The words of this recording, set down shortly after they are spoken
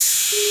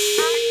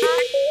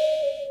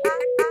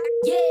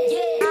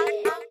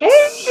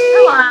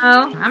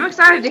I'm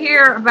excited to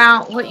hear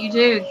about what you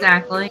do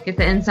exactly. Get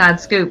the inside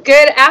scoop.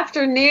 Good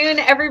afternoon,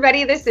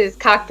 everybody. This is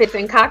Cockpits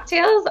and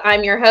Cocktails.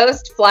 I'm your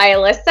host, Fly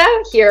Alyssa,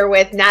 here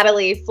with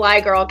Natalie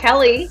Fly Girl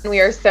Kelly. We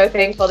are so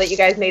thankful that you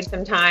guys made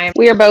some time.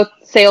 We are both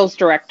sales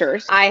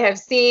directors. I have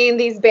seen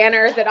these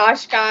banners at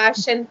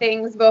Oshkosh and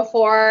things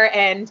before,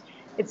 and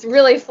it's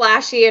really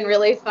flashy and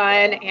really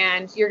fun.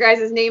 And your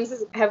guys' names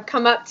have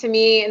come up to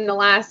me in the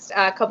last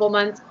couple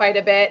months quite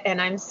a bit,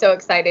 and I'm so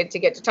excited to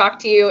get to talk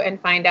to you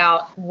and find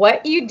out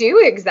what you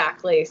do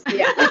exactly.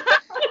 Yeah.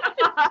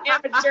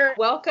 Amateur.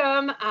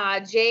 Welcome,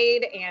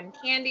 Jade and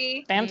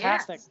Candy.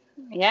 Fantastic. Yes.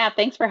 Yeah,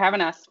 thanks for having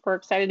us. We're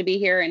excited to be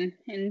here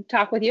and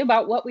talk with you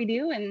about what we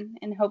do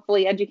and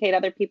hopefully educate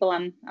other people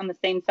on the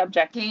same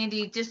subject.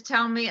 Candy, just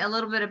tell me a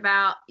little bit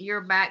about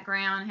your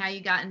background, how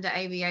you got into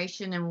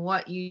aviation, and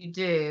what you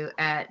do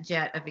at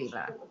Jet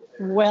Aviva.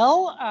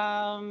 Well,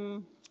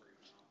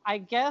 I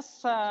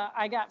guess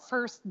I got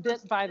first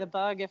bit by the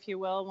bug, if you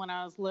will, when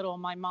I was little.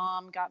 My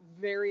mom got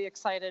very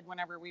excited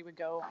whenever we would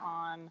go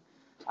on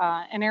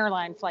an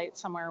airline flight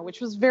somewhere, which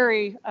was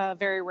very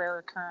rare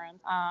occurrence.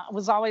 I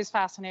was always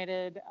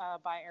fascinated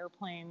by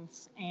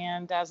airplanes,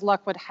 and as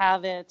luck would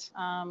have it,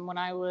 when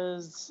I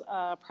was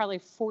probably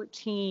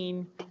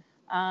 14,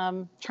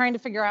 trying to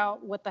figure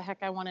out what the heck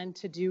I wanted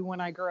to do when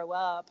I grow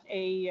up.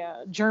 A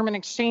German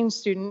exchange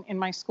student in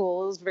my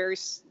school, it was a very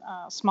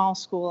small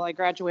school, I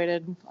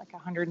graduated like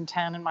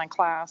 110 in my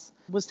class,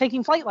 was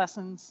taking flight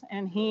lessons,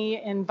 and he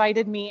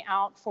invited me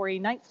out for a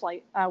night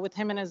flight with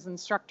him and his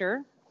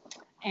instructor.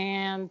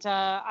 And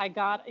I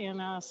got in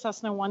a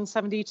Cessna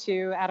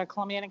 172 at a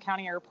Columbiana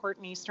County Airport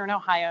in Eastern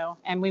Ohio.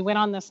 And we went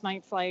on this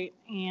night flight,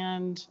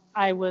 and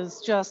I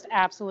was just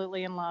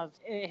absolutely in love.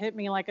 It hit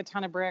me like a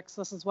ton of bricks.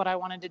 This is what I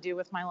wanted to do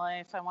with my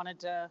life. I wanted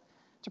to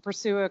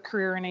pursue a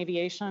career in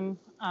aviation.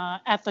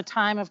 At the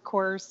time, of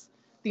course,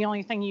 the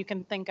only thing you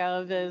can think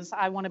of is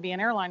I want to be an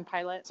airline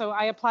pilot. So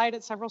I applied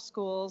at several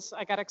schools.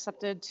 I got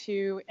accepted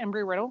to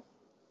Embry-Riddle.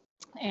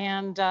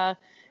 And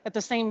at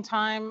the same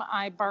time,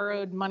 I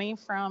borrowed money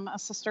from a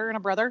sister and a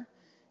brother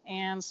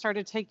and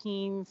started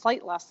taking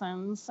flight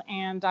lessons.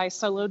 And I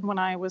soloed when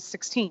I was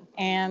 16.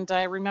 And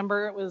I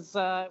remember it was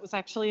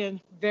actually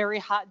a very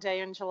hot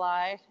day in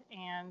July,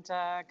 and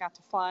got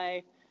to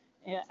fly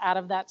out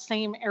of that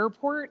same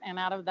airport and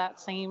in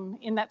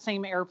that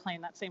same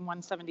airplane, that same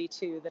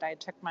 172 that I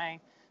took my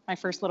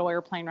first little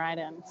airplane ride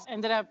in.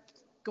 Ended up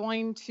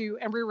going to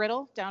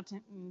Embry-Riddle down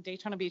in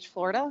Daytona Beach,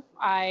 Florida.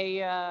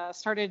 I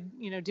started,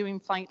 doing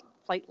flight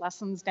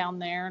lessons down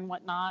there and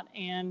whatnot,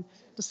 and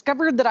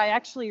discovered that I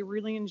actually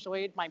really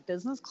enjoyed my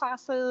business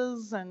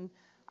classes, and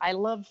I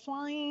loved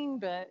flying,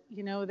 but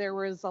there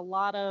was a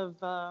lot of,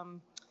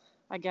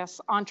 I guess,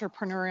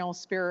 entrepreneurial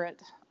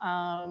spirit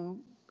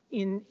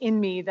in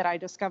me that I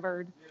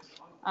discovered.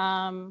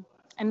 And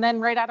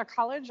then right out of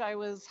college, I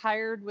was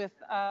hired with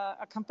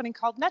a company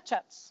called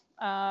NetJets,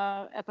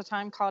 at the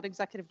time called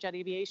Executive Jet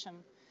Aviation.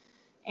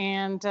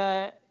 And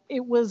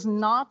it was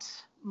not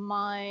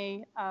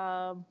my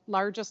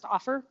largest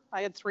offer.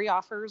 I had 3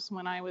 offers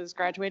when I was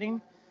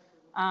graduating.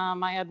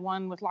 I had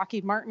one with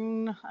Lockheed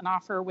Martin, an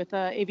offer with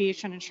an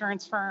aviation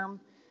insurance firm,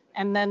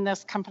 and then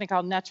this company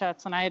called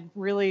NetJets. And I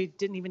really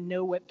didn't even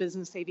know what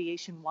business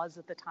aviation was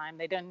at the time.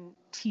 They didn't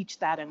teach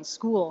that in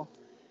school.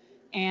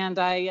 And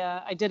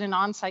I did an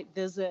on-site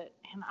visit,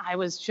 and I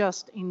was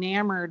just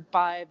enamored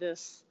by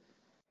this.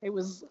 It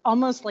was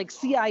almost like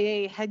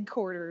CIA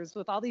headquarters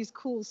with all these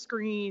cool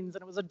screens,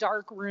 and it was a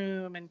dark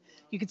room, and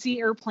you could see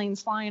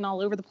airplanes flying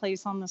all over the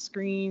place on the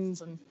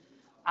screens. And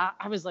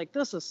I was like,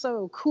 this is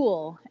so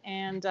cool.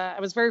 And I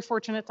was very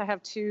fortunate to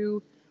have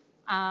 2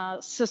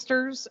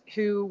 sisters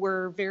who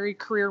were very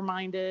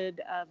career-minded,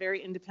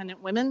 very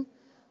independent women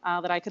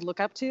that I could look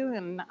up to.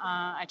 And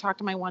I talked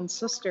to my one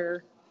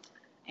sister,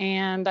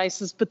 and I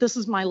says, but this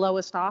is my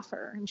lowest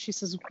offer. And she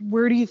says,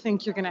 where do you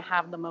think you're going to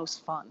have the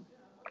most fun?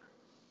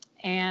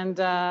 And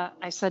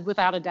I said,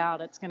 without a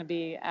doubt, it's going to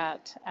be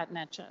at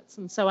NetJets.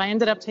 And so I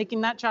ended up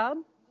taking that job.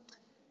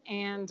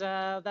 And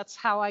that's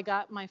how I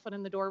got my foot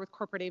in the door with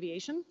corporate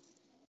aviation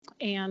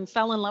and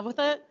fell in love with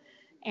it.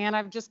 And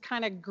I've just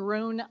kind of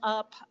grown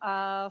up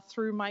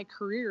through my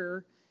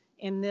career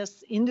in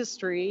this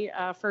industry,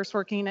 first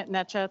working at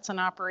NetJets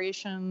and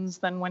operations,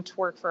 then went to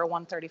work for a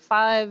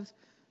 135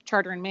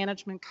 charter and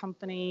management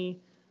company,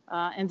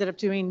 ended up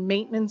doing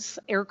maintenance,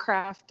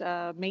 aircraft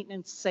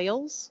maintenance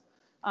sales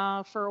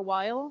for a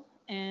while,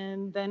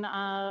 and then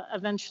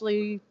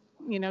eventually,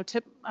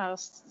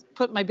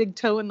 put my big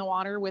toe in the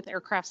water with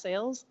aircraft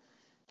sales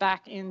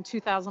back in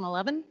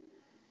 2011,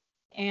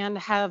 and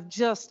have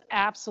just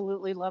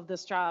absolutely loved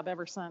this job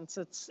ever since.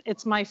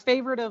 It's my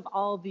favorite of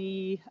all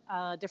the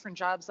different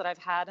jobs that I've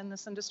had in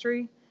this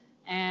industry,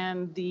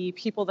 and the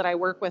people that I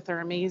work with are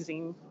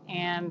amazing.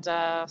 And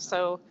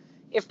so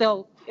if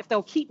they'll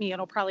keep me,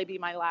 it'll probably be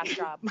my last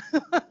job.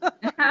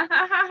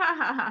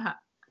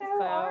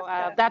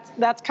 So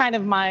that's kind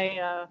of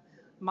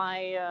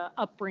my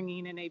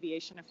upbringing in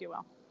aviation, if you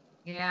will.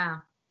 Yeah.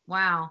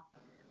 Wow.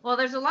 Well,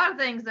 there's a lot of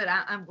things that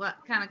what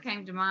kind of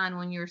came to mind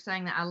when you were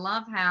saying that. I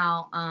love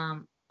how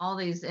all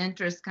these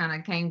interests kind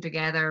of came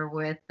together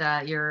with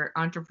your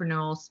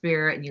entrepreneurial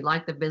spirit, and you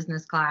like the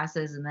business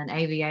classes and then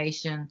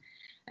aviation.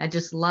 I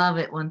just love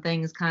it when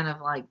things kind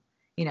of like,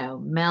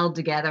 meld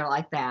together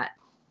like that.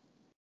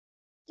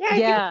 Yeah.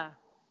 Yeah.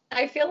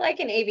 I feel like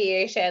in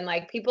aviation,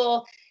 like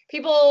people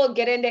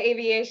get into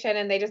aviation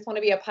and they just want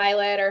to be a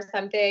pilot or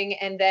something,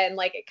 and then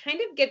like it kind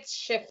of gets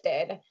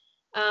shifted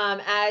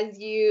as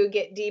you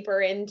get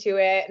deeper into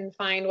it and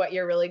find what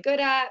you're really good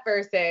at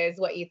versus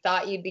what you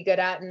thought you'd be good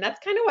at. And that's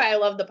kind of why I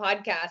love the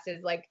podcast,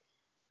 is like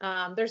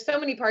there's so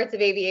many parts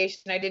of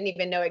aviation I didn't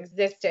even know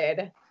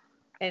existed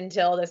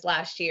until this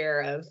last year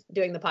of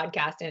doing the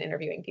podcast and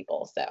interviewing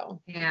people. So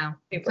yeah,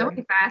 super. So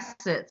many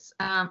facets.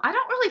 I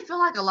don't really feel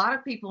like a lot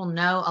of people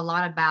know a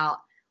lot about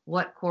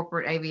what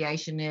corporate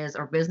aviation is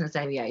or business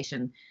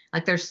aviation.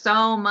 Like there's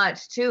so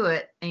much to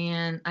it,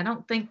 and I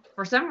don't think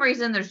for some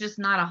reason there's just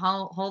not a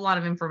whole lot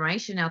of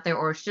information out there,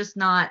 or it's just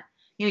not,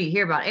 you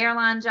hear about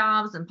airline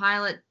jobs and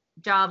pilot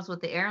jobs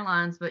with the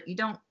airlines, but you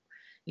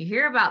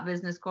hear about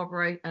business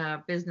corporate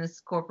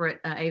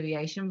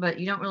aviation, but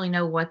you don't really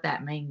know what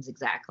that means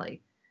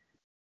exactly.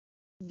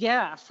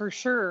 Yeah, for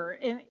sure.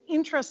 And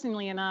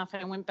interestingly enough,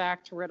 I went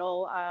back to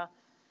Riddle.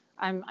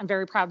 I'm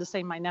very proud to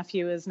say my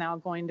nephew is now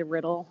going to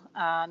Riddle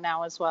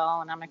now as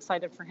well, and I'm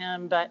excited for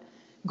him. But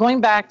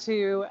going back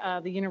to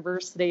the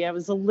university, I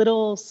was a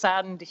little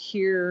saddened to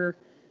hear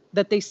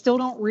that they still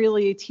don't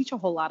really teach a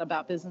whole lot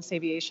about business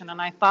aviation.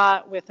 And I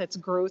thought with its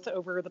growth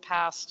over the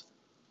past,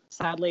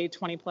 sadly,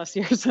 20 plus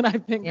years that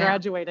I've been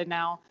graduated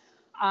now,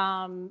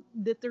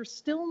 that they're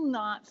still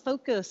not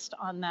focused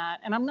on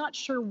that. And I'm not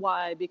sure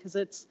why, because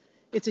it's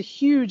a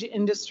huge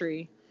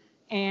industry,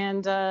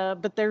 and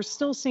but there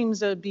still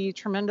seems to be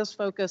tremendous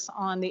focus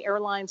on the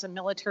airlines and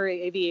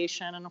military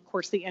aviation, and of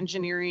course the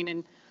engineering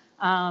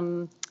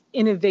and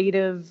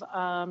innovative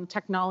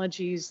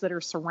technologies that are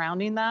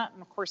surrounding that.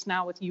 And of course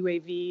now with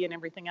UAV and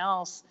everything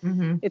else,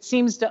 it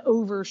seems to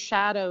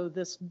overshadow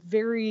this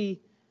very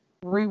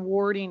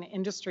rewarding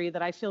industry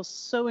that I feel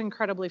so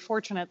incredibly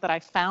fortunate that I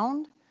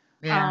found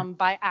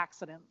by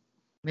accident.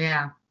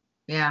 Yeah.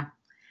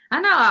 I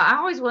know. I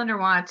always wonder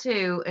why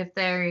too, if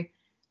they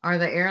are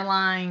the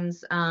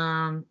airlines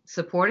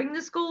supporting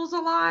the schools a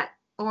lot,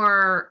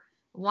 or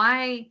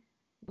why,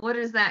 what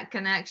is that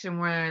connection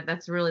where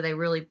they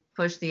really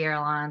push the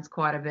airlines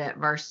quite a bit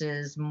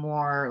versus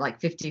more like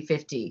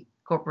 50-50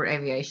 corporate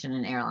aviation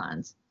and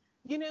airlines?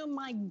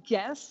 My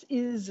guess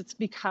is it's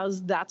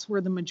because that's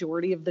where the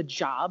majority of the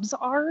jobs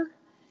are.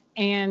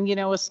 And,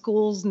 a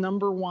school's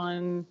number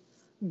one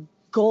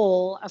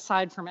goal,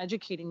 aside from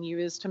educating you,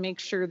 is to make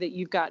sure that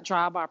you've got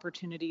job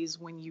opportunities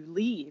when you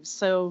leave.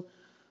 So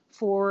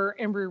for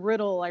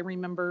Embry-Riddle, I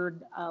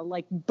remembered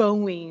like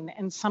Boeing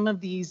and some of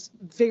these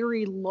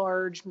very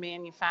large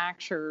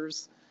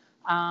manufacturers,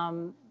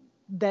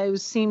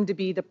 those seem to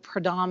be the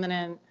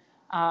predominant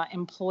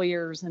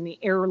employers in the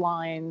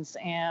airlines,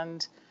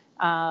 and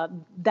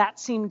that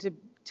seemed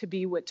to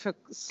be what took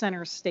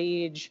center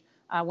stage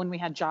when we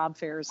had job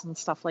fairs and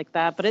stuff like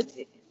that. But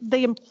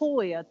they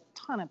employ a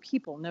ton of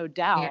people, no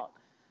doubt.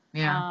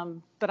 Yeah.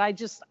 But I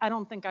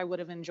don't think I would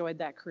have enjoyed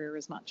that career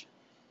as much.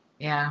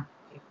 Yeah.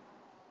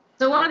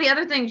 So one of the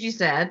other things you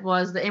said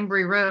was the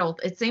Embry-Riddle.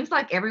 It seems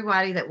like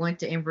everybody that went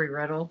to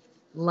Embry-Riddle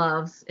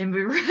loves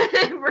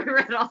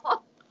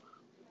Embry-Riddle.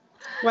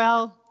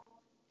 Well,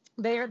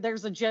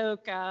 there's a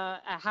joke.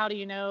 How do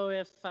you know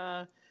if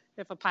a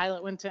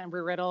pilot went to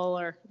Embry-Riddle?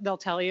 Or they'll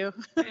tell you.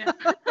 Yeah.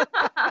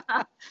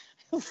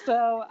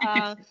 So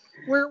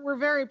we're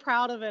very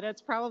proud of it.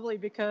 It's probably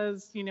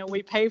because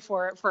we pay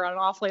for it for an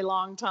awfully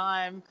long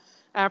time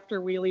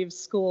after we leave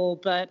school.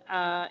 But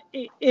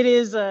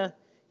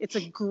it's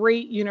a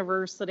great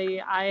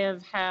university. I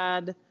have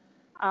had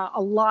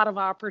a lot of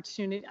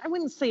opportunity. I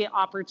wouldn't say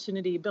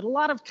opportunity, but a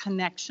lot of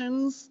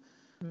connections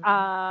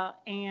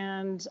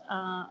and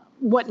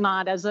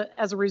whatnot as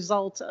a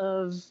result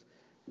of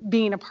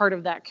being a part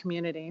of that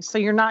community. So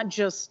you're not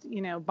just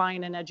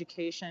buying an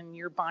education,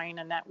 you're buying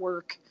a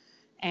network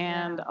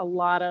and a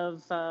lot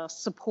of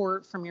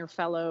support from your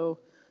fellow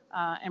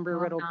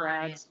Embry-Riddle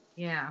grads.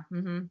 Yeah.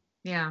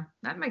 Yeah,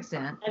 that makes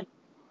sense.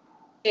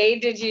 Jay,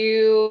 did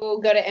you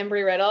go to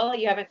Embry-Riddle?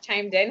 You haven't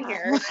chimed in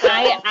here. So.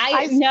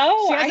 I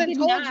did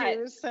told not.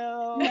 You,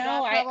 so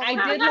no,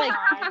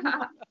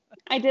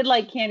 I did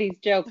like Candy's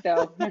joke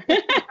though,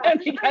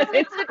 because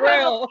it's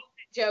true.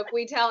 Joke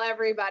we tell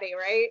everybody,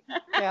 right?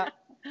 Yeah.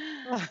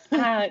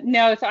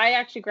 No, so I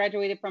actually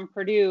graduated from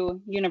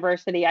Purdue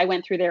University. I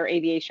went through their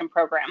aviation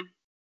program.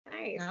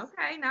 Nice.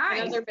 Okay,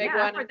 nice. Another big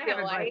one. I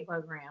feel like.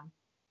 Program.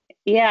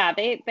 Yeah,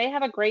 they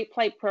have a great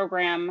flight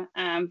program.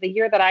 The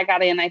year that I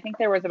got in, I think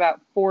there was about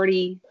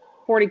 40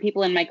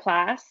 people in my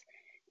class,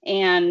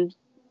 and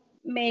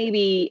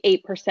maybe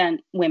 8%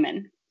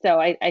 women. So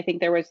I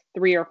think there was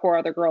 3 or 4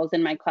 other girls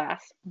in my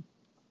class.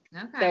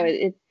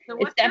 Okay. So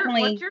it's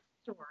definitely. What's your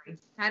story?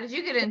 How did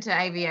you get into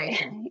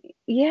aviation?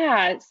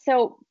 Yeah,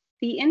 so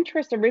the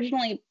interest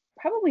originally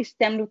probably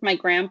stemmed with my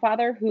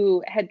grandfather,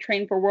 who had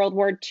trained for World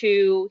War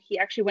II. He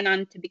actually went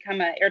on to become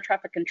an air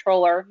traffic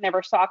controller,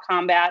 never saw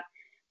combat,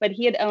 but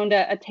he had owned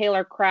a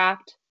Taylor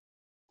Craft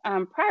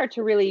prior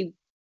to really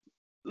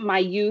my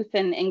youth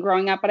and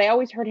growing up. But I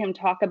always heard him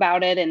talk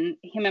about it, and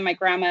him and my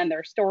grandma and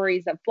their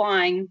stories of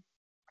flying.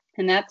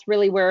 And that's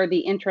really where the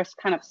interest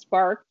kind of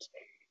sparked.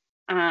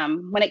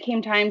 When it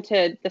came time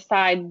to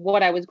decide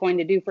what I was going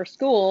to do for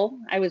school,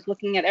 I was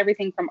looking at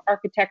everything from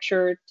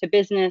architecture to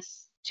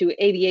business to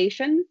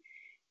aviation,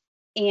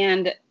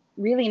 and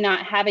really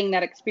not having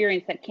that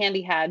experience that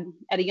Candy had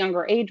at a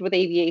younger age with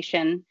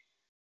aviation.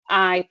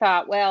 I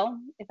thought, well,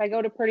 if I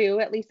go to Purdue,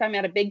 at least I'm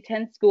at a Big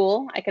Ten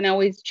school. I can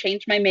always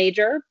change my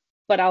major,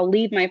 but I'll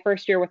leave my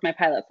first year with my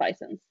pilot's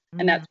license.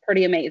 And that's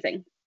pretty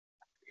amazing.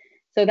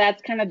 So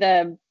that's kind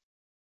of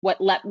what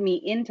let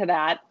me into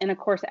that. And of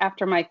course,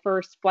 after my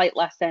first flight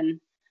lesson,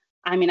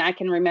 I mean, I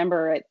can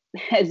remember it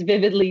as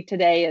vividly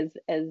today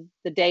as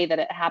the day that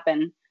it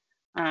happened.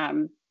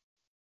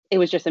 It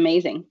was just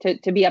amazing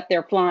to be up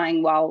there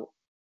flying while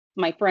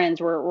my friends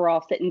were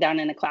all sitting down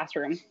in a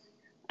classroom.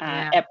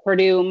 At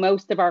Purdue,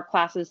 most of our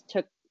classes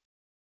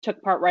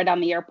took part right on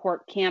the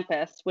airport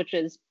campus, which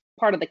is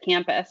part of the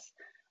campus.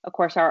 Of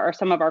course,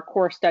 some of our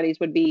core studies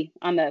would be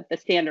on the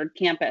standard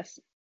campus.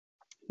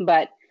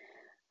 But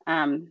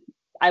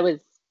I was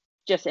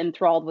just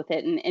enthralled with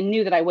it and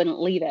knew that I wouldn't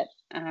leave it.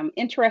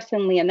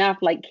 Interestingly enough,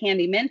 like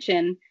Candy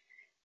mentioned,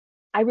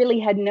 I really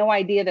had no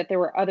idea that there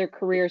were other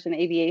careers in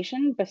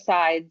aviation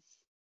besides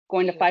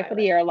going to fly for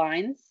the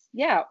airlines.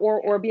 Yeah,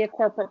 or be a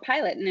corporate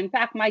pilot. And in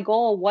fact, my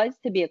goal was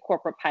to be a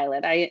corporate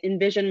pilot. I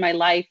envisioned my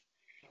life,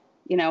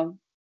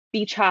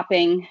 beach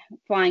hopping,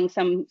 flying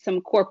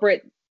some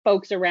corporate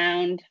folks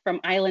around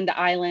from island to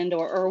island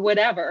or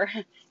whatever.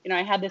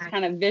 I had this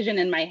kind of vision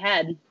in my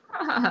head.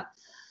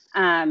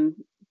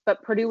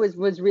 But Purdue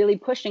was really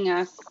pushing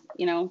us,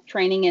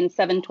 training in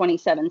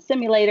 727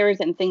 simulators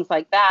and things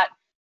like that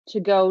to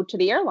go to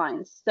the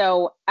airlines.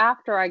 So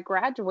after I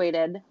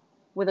graduated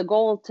with a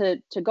goal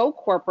to go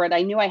corporate,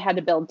 I knew I had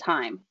to build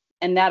time.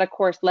 And that, of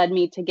course, led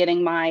me to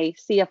getting my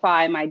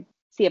CFI, my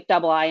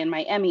CFII, and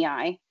my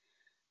MEI,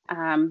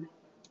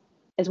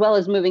 as well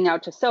as moving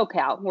out to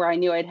SoCal, where I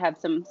knew I'd have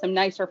some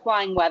nicer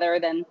flying weather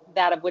than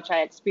that of which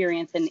I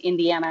experienced in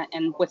Indiana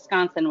and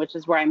Wisconsin, which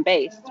is where I'm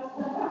based.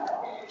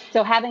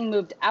 So having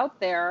moved out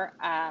there,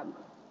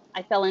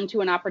 I fell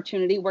into an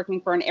opportunity working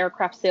for an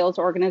aircraft sales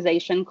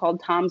organization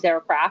called Tom's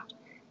Aircraft.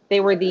 They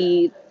were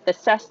the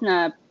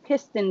Cessna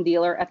piston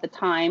dealer at the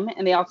time,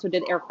 and they also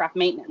did aircraft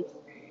maintenance.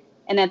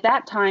 And at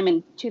that time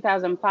in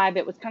 2005,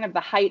 it was kind of the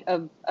height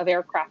of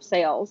aircraft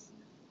sales.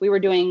 We were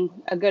doing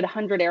a good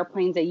 100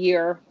 airplanes a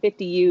year,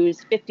 50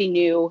 used, 50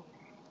 new.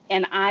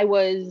 And I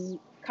was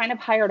kind of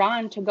hired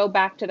on to go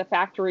back to the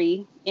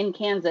factory in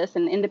Kansas,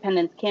 in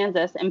Independence,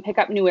 Kansas, and pick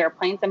up new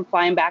airplanes and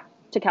fly them back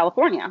to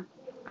California.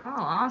 Oh,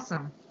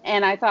 awesome.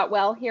 And I thought,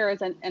 well, here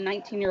is a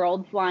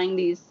 19-year-old flying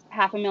these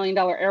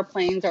 $500,000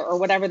 airplanes or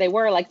whatever they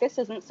were, like, this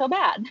isn't so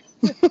bad.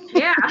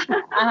 Yeah.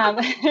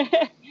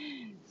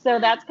 So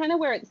that's kind of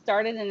where it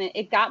started. And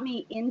it got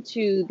me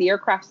into the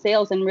aircraft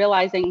sales and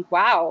realizing,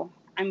 wow,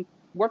 I'm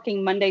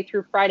working Monday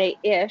through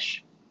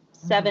Friday-ish,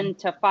 7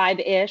 to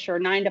 5-ish or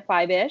 9 to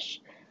 5-ish.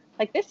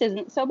 Like, this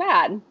isn't so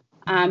bad.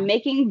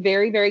 Making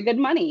very, very good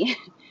money.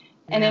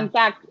 And in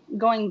fact,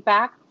 going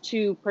back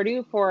to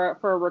Purdue for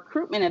a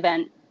recruitment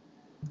event,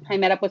 I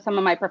met up with some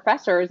of my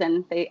professors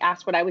and they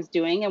asked what I was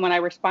doing. And when I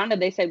responded,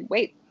 they said,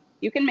 wait,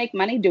 you can make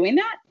money doing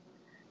that?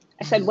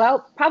 I said,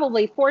 well,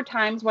 probably 4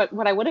 times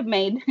what I would have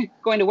made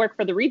going to work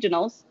for the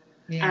regionals.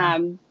 Yeah.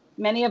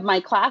 Many of my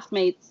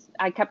classmates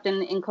I kept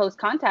in close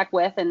contact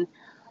with, and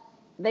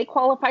they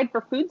qualified for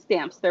food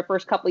stamps their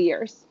first couple of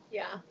years.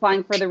 Yeah.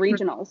 Flying for the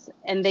regionals.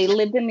 And they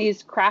lived in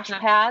these crash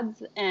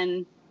pads,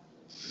 and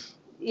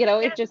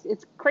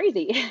it's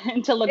crazy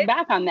to look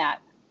back on that.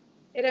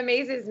 It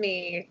amazes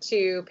me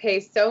to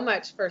pay so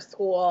much for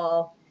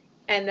school,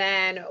 and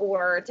then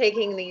we're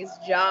taking these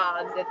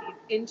jobs at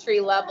these entry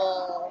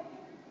level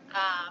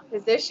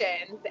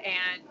positions,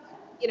 and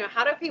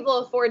how do people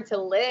afford to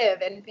live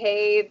and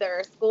pay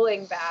their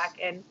schooling back?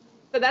 And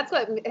so that's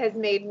what has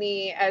made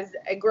me, as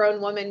a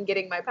grown woman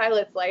getting my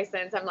pilot's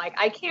license, I'm like,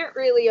 I can't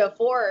really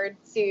afford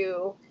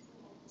to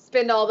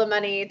spend all the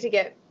money to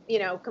get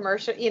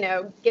commercial,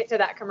 get to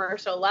that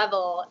commercial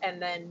level and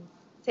then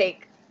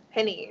take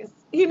pennies,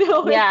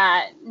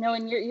 Yeah, no,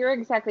 and you're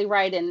exactly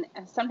right. And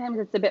sometimes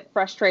it's a bit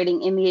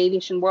frustrating in the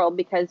aviation world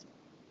because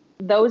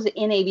those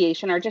in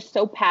aviation are just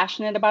so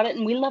passionate about it,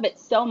 and we love it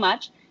so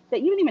much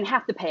that you don't even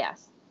have to pay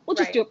us. We'll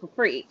just do it for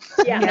free.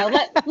 Yeah.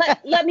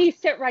 Let me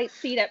sit right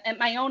seat at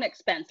my own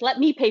expense. Let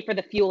me pay for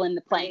the fuel in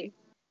the plane.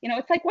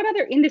 It's like, what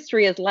other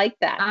industry is like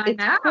that?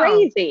 It's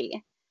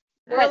crazy.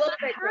 We're a little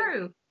bit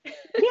true.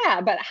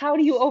 Yeah, but how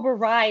do you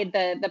override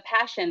the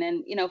passion?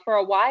 And for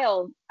a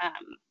while,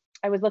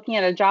 I was looking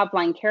at a job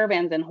flying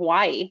caravans in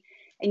Hawaii,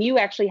 and you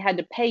actually had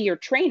to pay your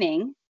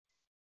training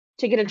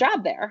to get a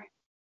job there.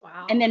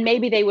 Wow. And then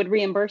maybe they would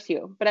reimburse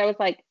you. But I was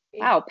like,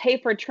 wow, pay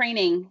for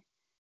training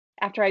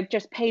after I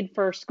just paid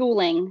for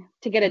schooling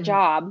to get a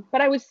job. But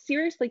I was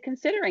seriously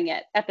considering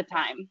it at the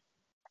time.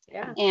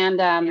 Yeah.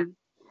 And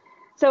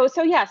So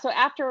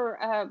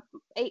after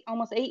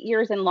almost 8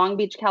 years in Long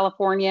Beach,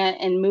 California,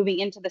 and moving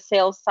into the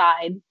sales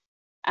side,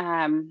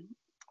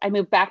 I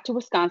moved back to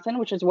Wisconsin,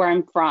 which is where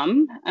I'm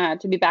from,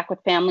 to be back with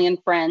family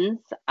and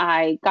friends.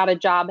 I got a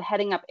job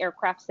heading up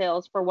aircraft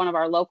sales for one of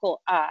our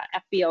local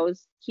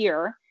FBOs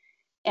here.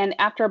 And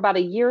after about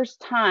a year's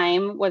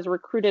time, was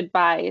recruited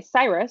by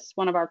Cyrus,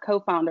 one of our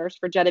co-founders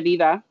for Jet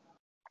Aviva,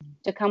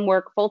 to come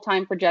work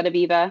full-time for Jet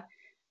Aviva,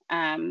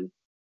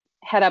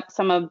 head up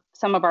some of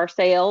our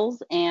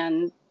sales,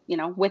 and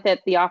with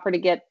it the offer to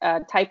get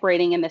a type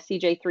rating in the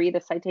CJ3, the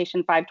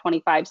Citation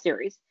 525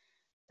 series.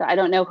 So I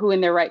don't know who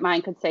in their right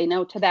mind could say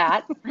no to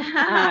that.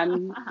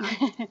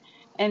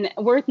 And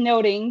worth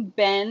noting,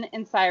 Ben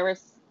and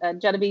Cyrus,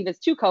 Jet Aviva's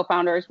two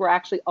co-founders, were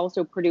actually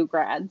also Purdue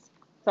grads.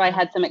 So I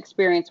had some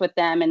experience with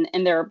them,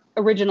 and their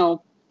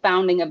original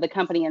founding of the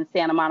company in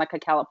Santa Monica,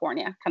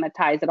 California, kind of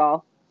ties it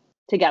all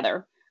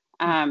together.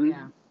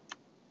 And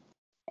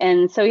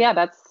so,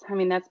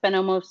 that's been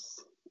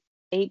almost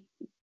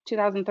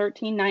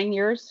 2013, 9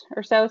 years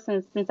or so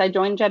since I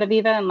joined Jet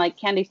Aviva. And like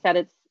Candy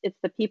said, it's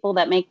the people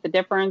that make the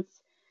difference.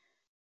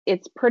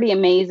 It's pretty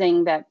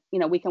amazing that,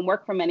 we can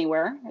work from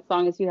anywhere as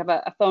long as you have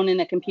a phone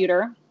and a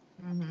computer.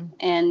 Mm-hmm.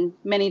 And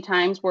many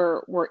times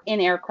we're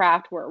in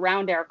aircraft, we're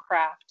around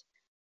aircraft.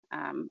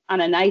 On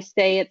a nice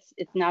day,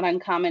 it's not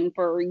uncommon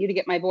for you to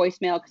get my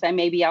voicemail because I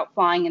may be out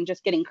flying and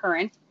just getting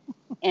current.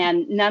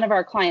 And none of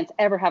our clients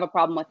ever have a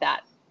problem with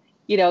that.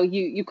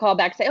 You call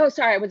back, say, oh,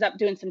 sorry, I was up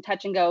doing some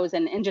touch and goes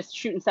and just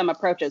shooting some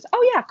approaches.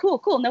 Oh yeah,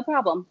 cool, no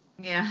problem.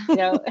 Yeah.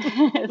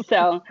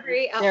 So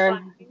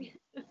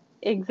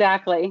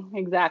exactly.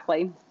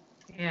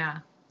 Yeah.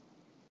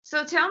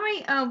 So tell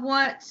me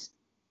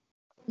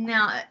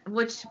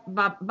which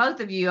both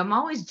of you, I'm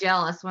always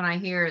jealous when I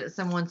hear that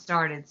someone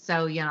started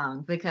so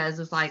young, because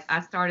it's like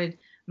I started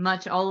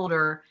much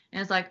older,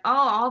 and it's like, oh,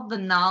 all the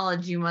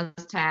knowledge you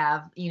must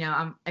have.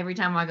 Every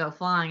time I go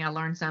flying, I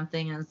learn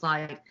something, and it's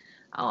like,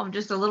 oh, I'm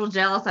just a little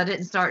jealous I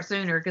didn't start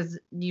sooner, because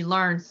you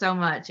learn so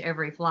much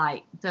every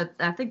flight. So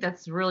I think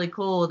that's really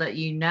cool that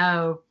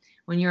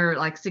when you're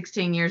like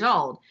 16 years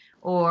old,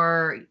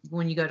 or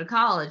when you go to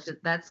college,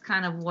 that's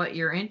kind of what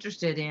you're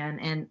interested in.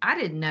 And I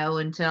didn't know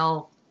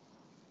until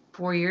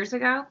 4 years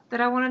ago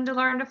that I wanted to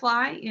learn to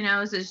fly.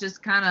 So it's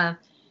just kind of,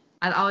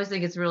 I always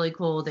think it's really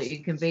cool that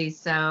you can be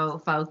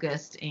so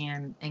focused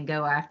and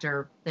go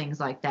after things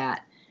like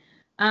that.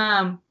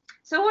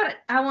 So what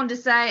I wanted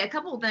to say, a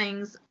couple of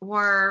things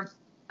were,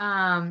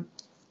 do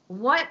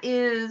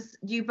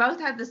you both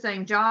have the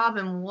same job,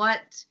 and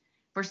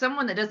for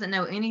someone that doesn't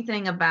know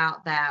anything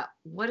about that,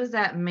 what does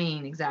that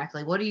mean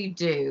exactly? What do you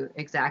do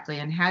exactly,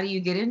 and how do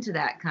you get into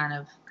that kind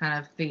of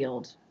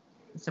field?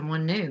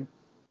 Someone new.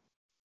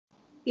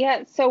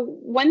 Yeah, so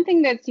one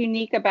thing that's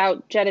unique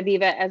about Jet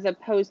Aviva as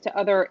opposed to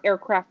other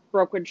aircraft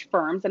brokerage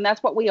firms, and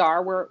that's what we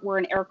are, we're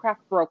an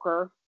aircraft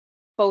broker,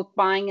 both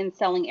buying and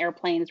selling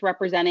airplanes,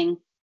 representing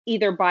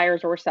either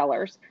buyers or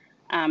sellers.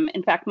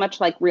 In fact, much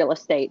like real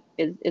estate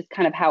is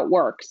kind of how it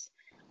works.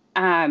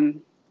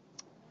 So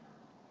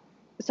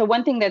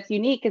one thing that's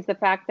unique is the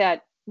fact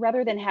that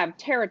rather than have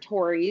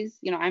territories,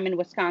 I'm in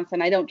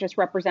Wisconsin, I don't just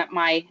represent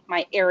my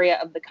area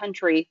of the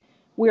country.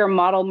 We are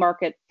model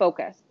market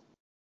focused.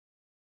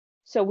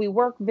 So we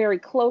work very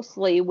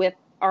closely with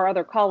our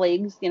other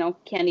colleagues,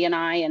 Candy and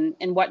I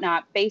and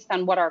whatnot, based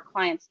on what our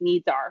clients'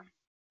 needs are.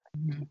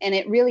 Mm-hmm. And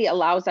it really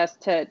allows us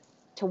to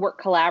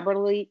work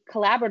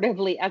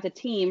collaboratively as a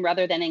team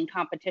rather than in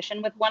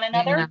competition with one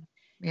another.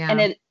 Yeah. And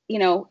it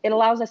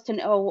allows us to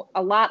know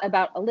a lot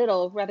about a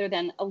little rather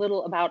than a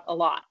little about a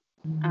lot,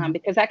 mm-hmm.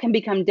 Because that can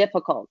become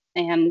difficult.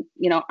 And,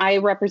 I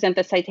represent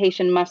the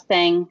Citation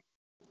Mustang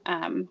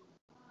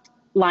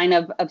line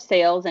of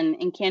sales,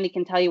 and Candy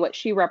can tell you what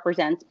she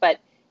represents.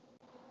 But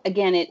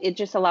again, it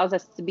just allows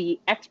us to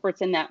be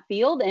experts in that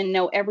field and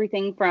know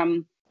everything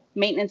from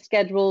maintenance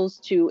schedules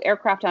to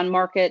aircraft on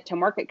market to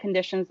market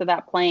conditions of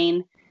that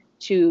plane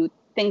to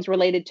things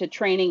related to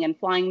training and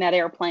flying that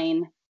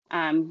airplane.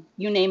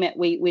 You name it,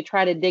 we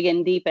try to dig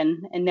in deep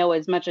and know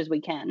as much as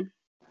we can.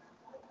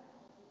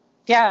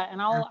 Yeah,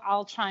 and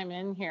I'll chime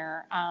in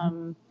here.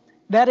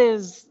 That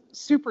is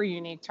super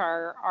unique to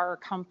our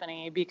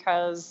company,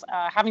 because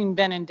having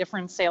been in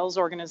different sales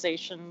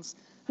organizations,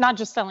 not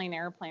just selling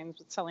airplanes,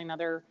 but selling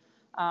other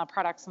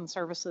products and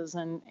services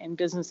in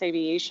business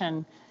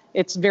aviation,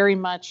 it's very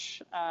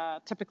much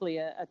typically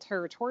a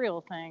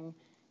territorial thing.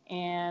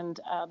 And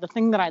the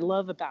thing that I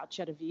love about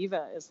Jet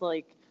Aviva is,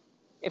 like,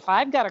 if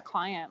I've got a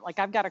client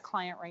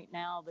right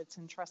now that's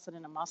interested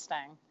in a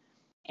Mustang,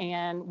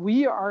 and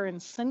we are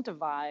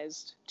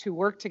incentivized to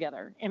work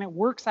together, and it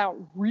works out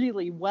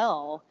really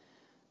well.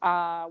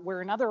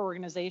 Where in other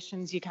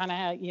organizations, you kind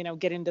of,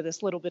 get into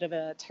this little bit of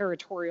a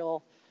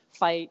territorial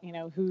fight,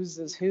 whose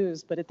is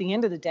whose. But at the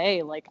end of the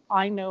day, like,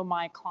 I know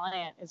my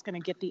client is going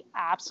to get the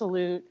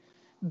absolute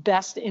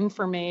best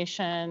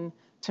information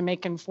to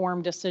make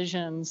informed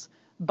decisions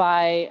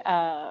by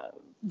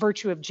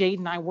virtue of Jade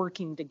and I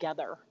working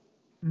together.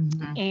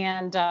 Mm-hmm.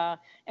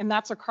 And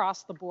that's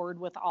across the board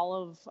with all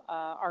of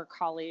our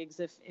colleagues.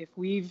 If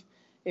we've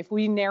if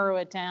we narrow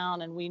it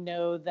down and we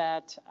know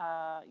that,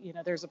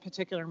 there's a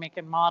particular make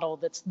and model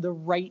that's the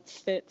right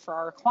fit for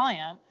our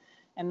client,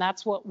 and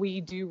that's what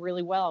we do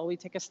really well. We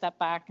take a step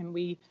back and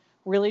we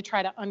really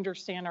try to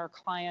understand our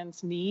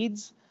clients'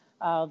 needs,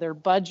 their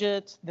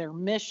budget, their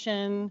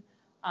mission,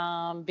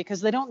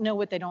 because they don't know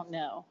what they don't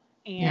know.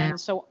 And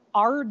so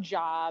our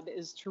job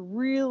is to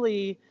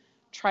really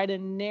try to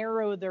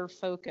narrow their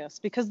focus,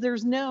 because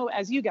there's no,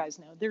 as you guys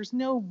know, there's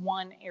no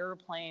one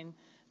airplane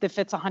that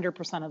fits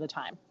 100% of the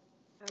time.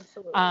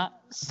 Absolutely.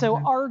 So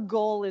our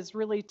goal is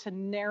really to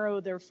narrow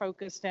their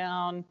focus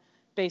down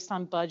based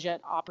on budget,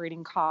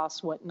 operating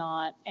costs,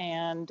 whatnot,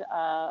 and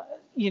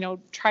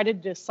try to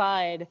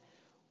decide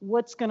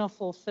what's going to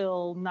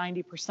fulfill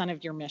 90%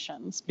 of your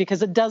missions,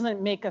 because it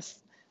doesn't make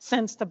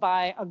sense to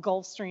buy a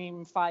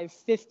Gulfstream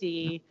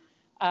 550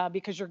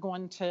 because you're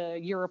going to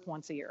Europe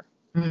once a year.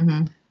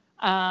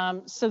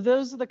 So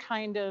those are the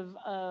kind of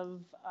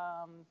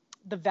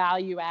the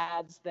value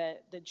adds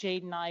that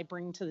Jade and I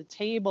bring to the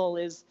table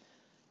is,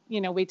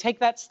 we take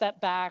that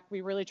step back,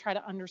 we really try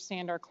to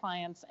understand our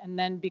clients, and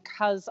then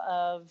because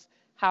of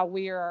how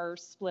we are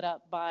split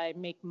up by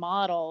make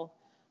model,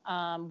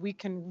 we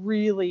can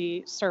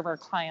really serve our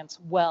clients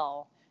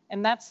well.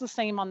 And that's the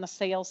same on the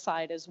sales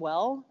side as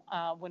well.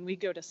 When we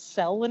go to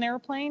sell an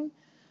airplane,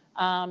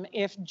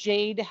 if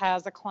Jade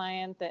has a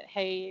client that,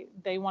 hey,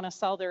 they want to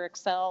sell their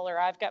Excel, or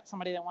I've got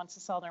somebody that wants to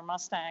sell their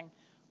Mustang,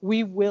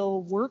 we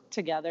will work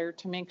together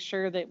to make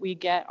sure that we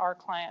get our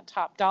client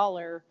top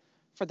dollar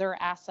for their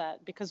asset,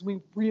 because we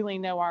really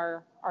know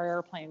our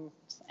airplanes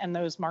and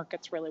those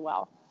markets really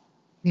well.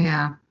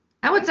 Yeah.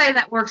 I would say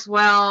that works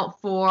well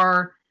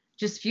for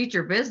just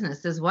future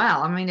business as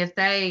well. I mean, if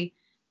they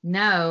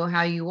know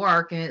how you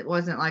work and it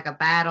wasn't like a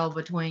battle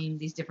between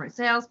these different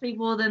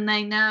salespeople, then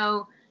they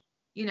know,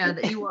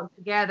 that you work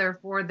together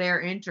for their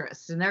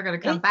interests, and they're going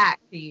to come back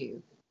to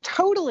you.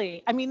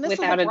 Totally. I mean, this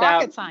Without isn't a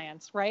rocket doubt.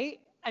 science, right?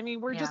 I mean,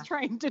 we're just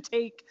trying to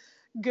take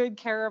good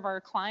care of our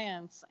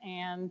clients.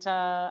 And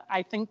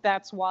I think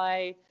that's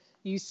why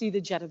you see the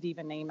Jet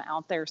Aviva name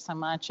out there so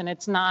much. And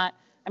it's not,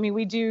 I mean,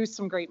 we do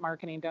some great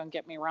marketing, don't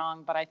get me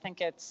wrong, but I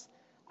think it's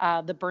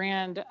the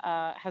brand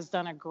has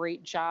done a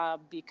great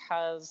job,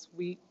 because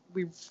we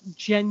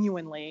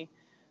genuinely,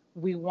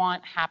 we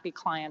want happy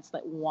clients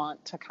that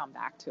want to come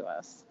back to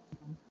us.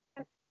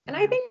 And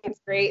I think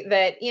it's great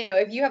that,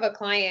 if you have a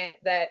client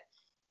that,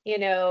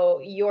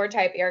 your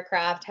type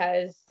aircraft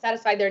has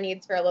satisfied their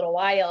needs for a little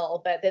while,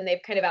 but then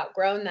they've kind of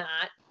outgrown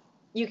that,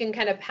 you can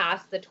kind of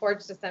pass the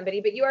torch to somebody,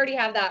 but you already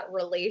have that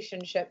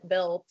relationship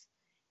built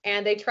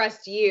and they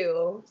trust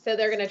you. So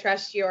they're going to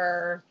trust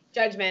your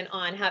judgment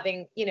on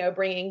having,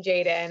 bringing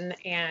Jade in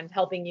and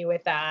helping you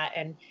with that.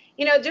 And,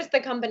 just the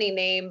company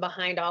name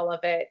behind all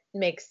of it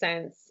makes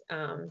sense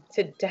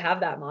to have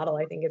that model.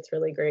 I think it's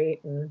really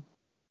great. And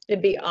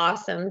it'd be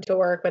awesome to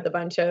work with a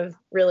bunch of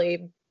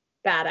really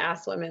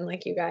badass women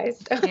like you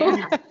guys.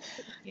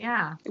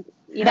 Yeah.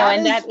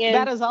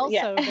 That is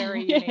also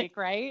very unique,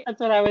 right? That's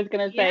what I was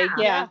going to say.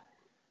 Yeah.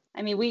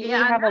 I mean, we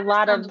have a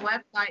lot on of the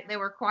website. There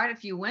were quite a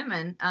few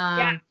women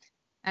at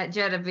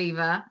Jet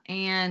Aviva,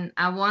 and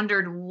I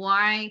wondered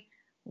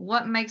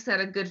what makes that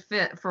a good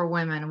fit for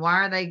women?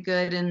 Why are they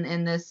good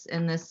in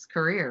this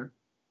career?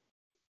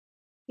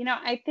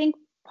 I think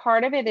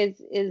part of it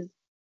is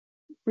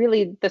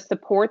really the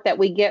support that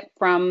we get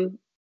from,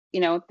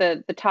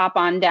 the top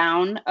on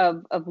down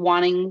of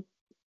wanting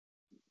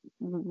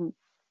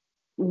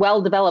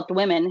well-developed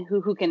women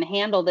who can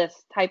handle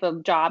this type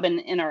of job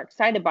and are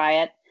excited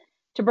by it,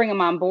 to bring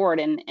them on board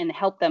and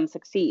help them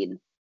succeed.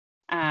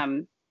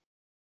 A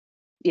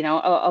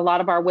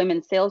lot of our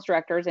women sales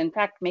directors, in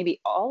fact,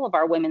 maybe all of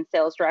our women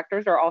sales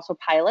directors, are also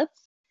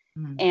pilots.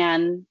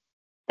 And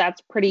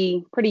that's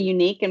pretty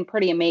unique and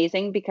pretty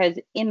amazing, because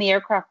in the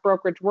aircraft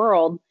brokerage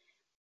world,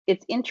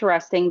 it's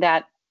interesting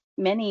that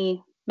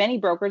many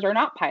brokers are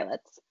not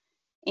pilots.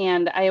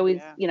 And I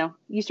always,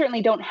 you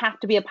certainly don't have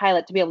to be a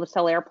pilot to be able to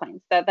sell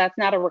airplanes. That's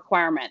not a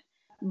requirement,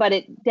 but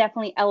it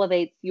definitely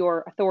elevates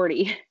your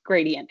authority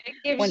gradient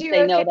once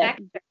they know that.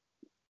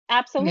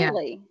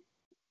 Absolutely.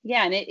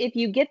 Yeah. And if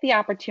you get the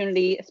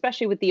opportunity,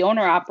 especially with the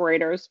owner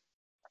operators,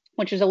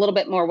 which is a little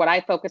bit more what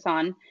I focus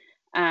on,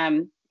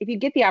 if you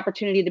get the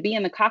opportunity to be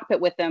in the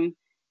cockpit with them,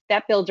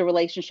 that builds a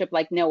relationship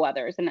like no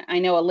others. And I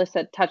know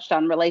Alyssa touched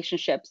on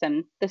relationships,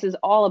 and this is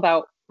all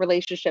about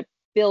relationship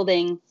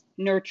building,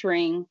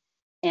 nurturing,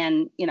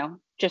 and,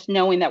 just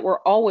knowing that we're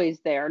always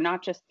there,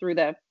 not just through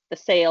the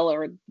sale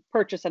or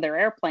purchase of their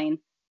airplane,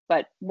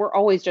 but we're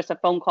always just a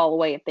phone call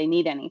away if they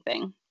need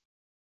anything.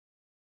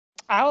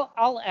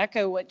 I'll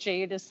echo what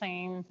Jade is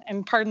saying,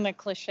 and pardon the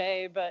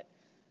cliche, but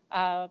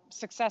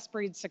success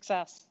breeds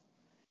success.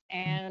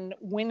 And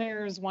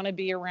winners want to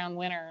be around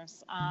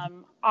winners.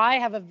 I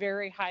have a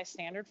very high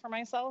standard for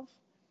myself.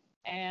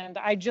 And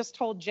I just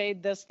told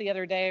Jade this the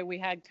other day. We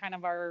had kind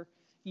of our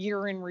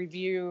year in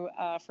review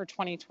for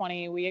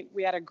 2020. We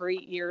had a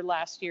great year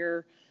last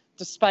year,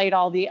 despite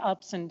all the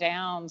ups and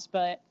downs.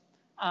 But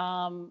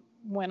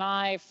when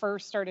I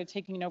first started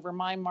taking over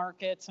my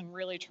markets and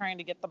really trying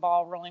to get the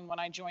ball rolling when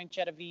I joined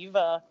Jet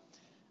Aviva,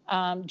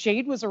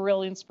 Jade was a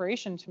real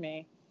inspiration to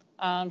me.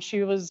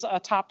 She was a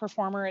top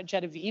performer at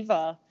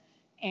Jetaviva,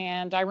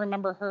 and I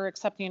remember her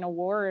accepting an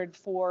award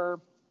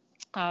for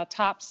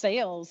top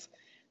sales.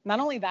 Not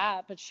only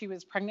that, but she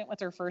was pregnant with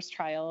her first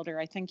child, or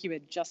I think you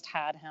had just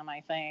had him,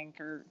 I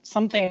think, or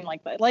something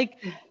like that. Like,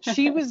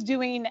 she was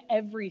doing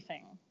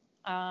everything.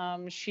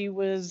 She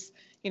was,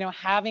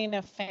 having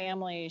a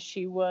family.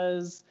 She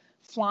was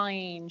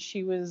flying.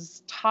 She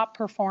was top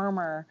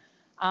performer.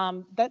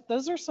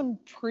 Those are some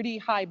pretty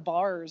high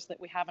bars that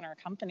we have in our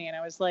company. And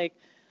I was like,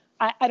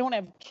 I don't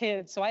have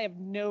kids, so I have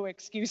no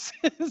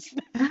excuses.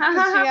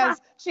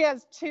 she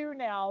has two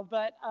now,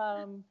 but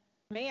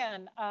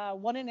man,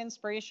 what an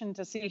inspiration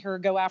to see her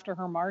go after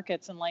her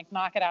markets and like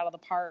knock it out of the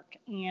park.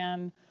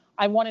 And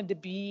I wanted to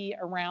be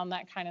around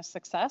that kind of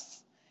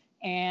success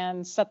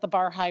and set the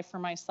bar high for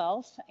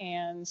myself.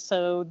 And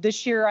so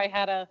this year I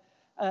had a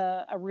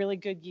really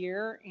good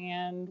year,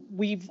 and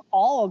we've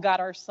all got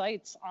our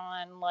sights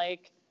on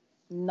like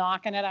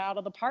knocking it out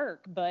of the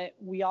park, but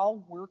we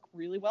all work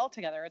really well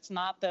together. It's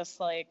not this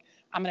like,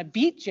 I'm going to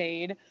beat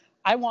Jade.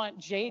 I want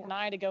Jade and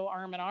I to go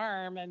arm in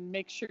arm and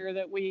make sure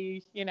that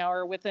we,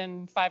 are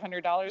within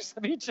 $500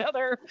 of each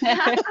other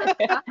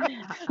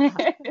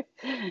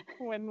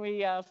when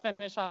we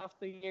finish off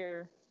the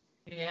year.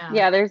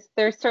 Yeah,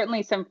 there's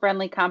certainly some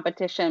friendly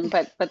competition,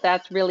 but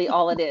that's really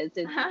all it is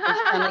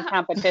friendly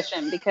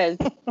competition, because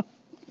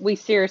we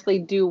seriously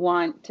do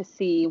want to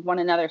see one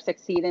another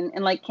succeed.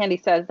 And like Candy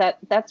says,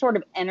 that sort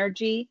of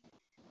energy,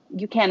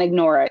 you can't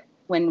ignore it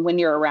when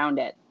you're around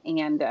it.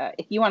 And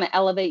if you want to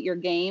elevate your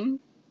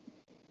game,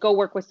 go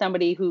work with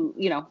somebody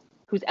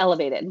who's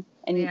elevated,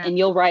 and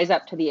you'll rise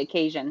up to the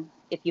occasion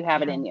if you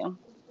have it in you.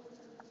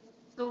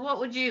 So what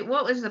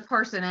was the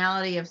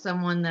personality of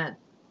someone that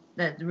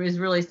is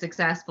really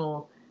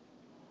successful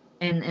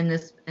in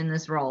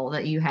this role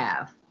that you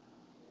have?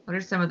 What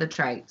are some of the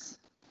traits?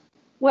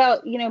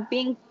 Well,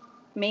 being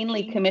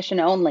mainly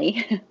commission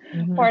only,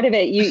 part of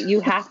it, you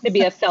have to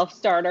be a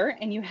self-starter,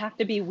 and you have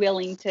to be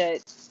willing to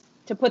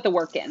put the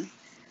work in.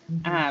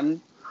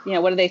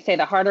 What do they say?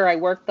 The harder I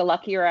work, the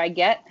luckier I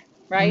get,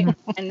 right?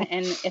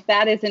 and if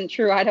that isn't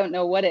true, I don't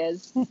know what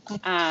is.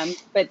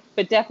 But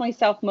definitely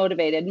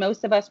self-motivated.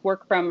 Most of us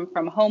work from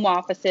home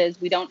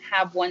offices. We don't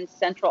have one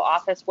central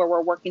office where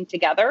we're working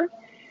together.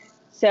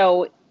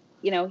 So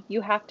you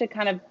have to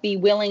kind of be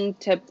willing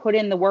to put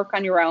in the work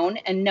on your own,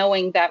 and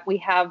knowing that we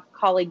have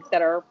colleagues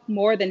that are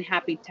more than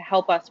happy to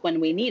help us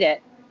when we need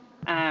it.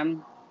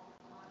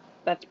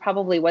 That's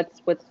probably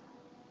what's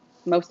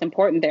most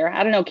important there.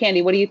 I don't know,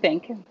 Candy, what do you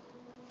think?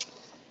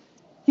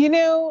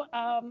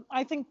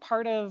 I think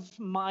part of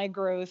my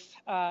growth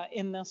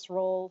in this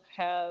role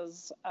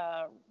has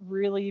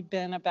really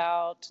been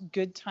about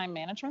good time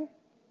management.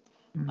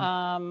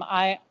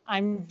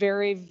 I'm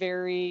very,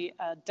 very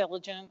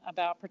diligent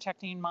about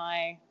protecting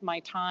my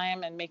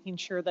time and making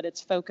sure that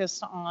it's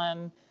focused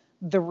on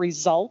the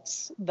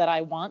results that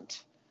I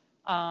want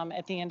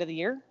at the end of the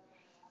year.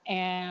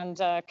 And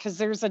because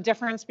there's a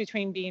difference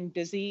between being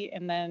busy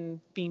and then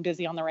being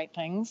busy on the right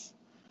things.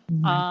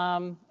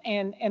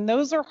 And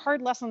those are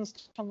hard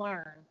lessons to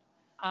learn.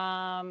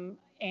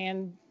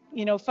 And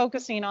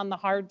focusing on the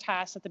hard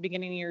tasks at the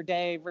beginning of your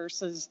day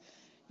versus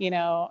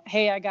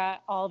hey, I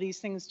got all these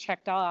things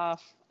checked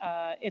off.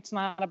 It's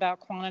not about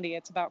quantity,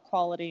 it's about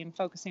quality and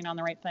focusing on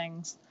the right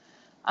things.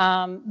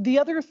 The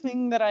other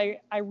thing that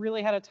I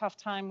really had a tough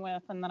time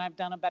with, and that I've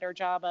done a better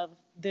job of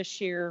this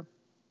year,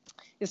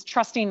 is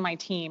trusting my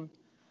team.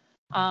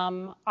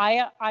 I'm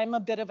a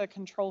bit of a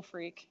control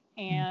freak,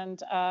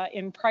 and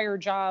in prior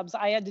jobs,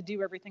 I had to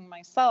do everything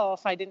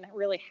myself. I didn't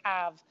really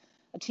have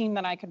a team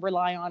that I could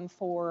rely on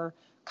for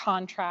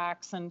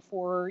contracts and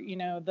for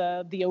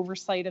the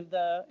oversight of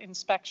the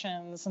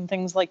inspections and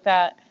things like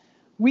that.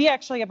 We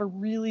actually have a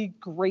really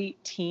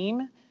great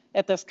team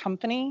at this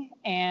company,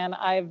 and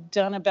I've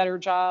done a better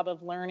job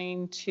of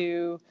learning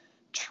to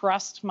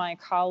trust my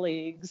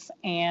colleagues,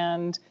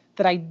 and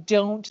that I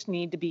don't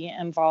need to be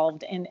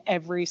involved in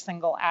every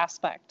single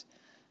aspect.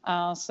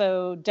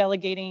 So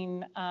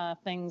delegating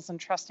things and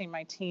trusting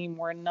my team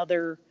were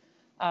another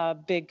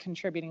big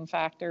contributing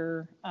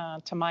factor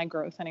to my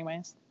growth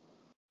anyways.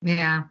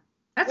 Yeah,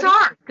 that's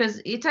hard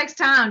because it takes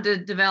time to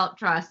develop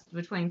trust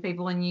between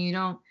people, and you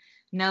don't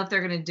know if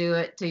they're going to do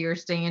it to your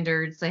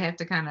standards. They have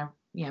to kind of,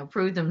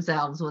 prove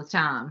themselves with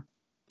time.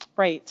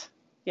 Right.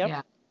 Yep.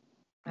 Yeah.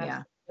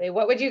 Yeah.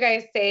 What would you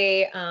guys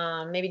say,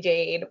 maybe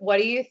Jade, what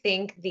do you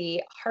think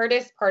the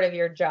hardest part of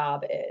your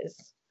job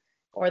is,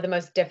 or the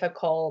most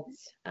difficult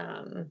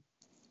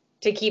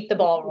to keep the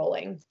ball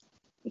rolling?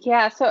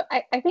 Yeah, so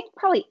I think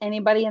probably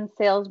anybody in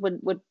sales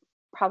would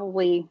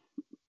probably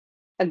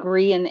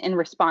agree and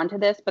respond to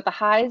this, but the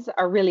highs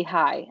are really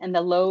high and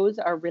the lows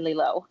are really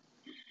low.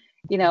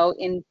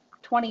 In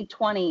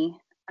 2020,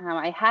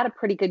 I had a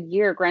pretty good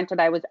year. Granted,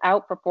 I was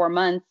out for 4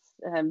 months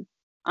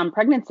on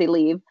pregnancy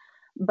leave,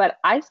 but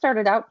I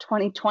started out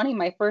 2020,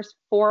 my first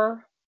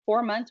four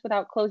months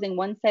without closing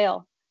one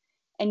sale.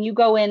 And you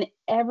go in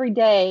every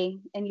day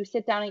and you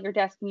sit down at your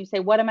desk and you say,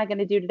 what am I going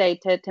to do today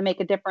to make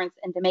a difference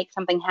and to make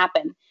something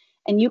happen?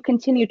 and you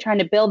continue trying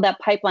to build that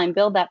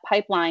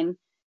pipeline.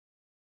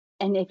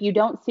 And if you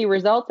don't see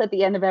results at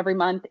the end of every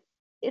month,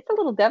 it's a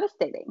little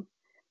devastating.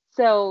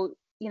 So,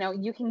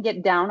 you can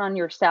get down on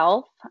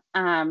yourself,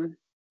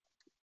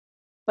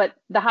 but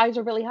the highs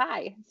are really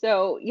high.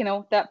 So,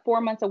 that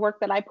 4 months of work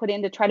that I put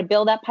in to try to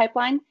build that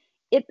pipeline,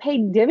 it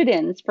paid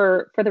dividends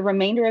for the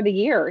remainder of the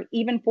year.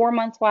 Even 4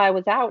 months while I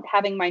was out,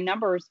 having my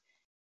numbers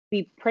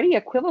be pretty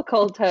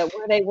equivocal to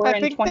where they were I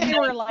in think 2019. they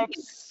were like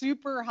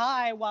super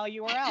high while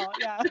you were out.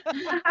 Yeah.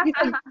 He's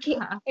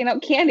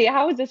like, Candy,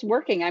 how is this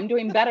working? I'm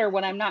doing better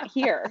when I'm not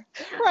here.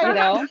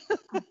 Right.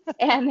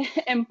 And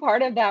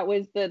part of that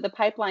was the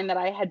pipeline that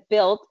I had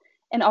built,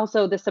 and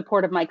also the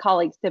support of my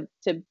colleagues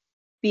to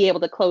be able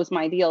to close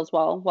my deals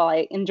while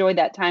I enjoyed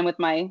that time with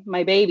my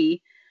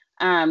baby.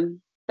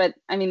 But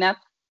I mean,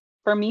 that's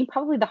for me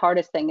probably the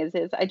hardest thing is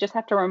I just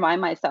have to remind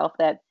myself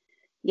that,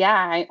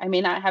 yeah, I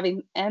may not have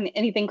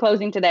anything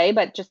closing today,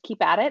 but just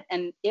keep at it,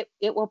 and it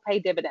will pay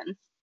dividends.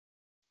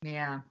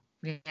 Yeah.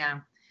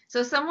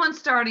 So someone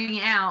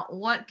starting out,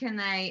 what can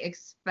they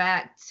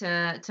expect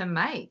to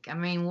make? I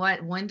mean,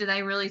 when do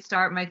they really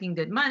start making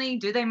good money?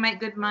 Do they make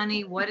good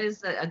money?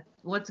 What's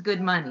good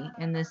money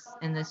in this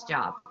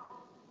job?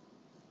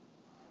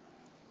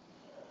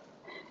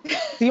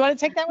 Do you want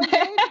to take that one,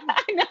 Jade?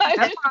 No,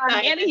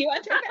 Annie, you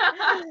want to take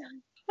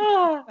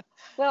that?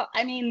 Well,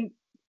 I mean,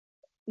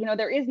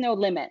 there is no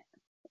limit,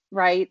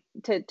 right,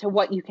 to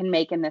what you can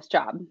make in this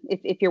job.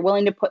 If you're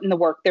willing to put in the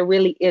work, there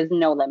really is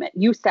no limit.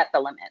 You set the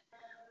limit.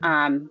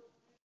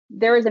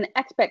 There is an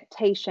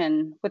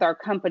expectation with our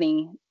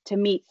company to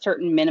meet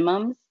certain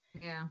minimums.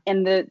 Yeah.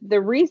 And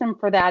the reason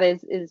for that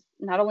is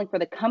not only for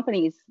the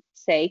company's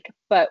sake,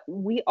 but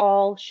we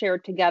all share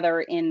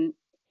together in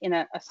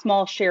a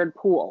small shared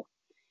pool.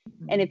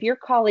 And if your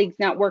colleague's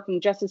not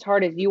working just as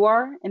hard as you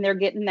are, and they're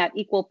getting that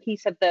equal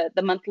piece of the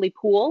monthly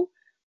pool,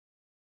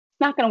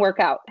 it's not going to work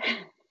out.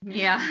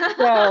 Yeah.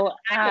 So,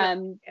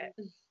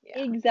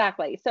 Yeah.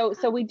 exactly.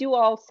 So we do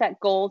all set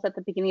goals at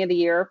the beginning of the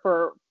year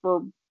for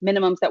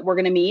minimums that we're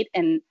going to meet,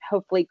 and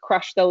hopefully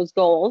crush those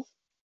goals.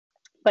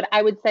 But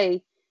I would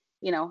say,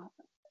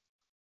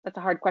 that's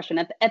a hard question.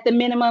 At the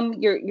minimum,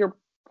 you're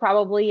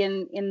probably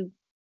in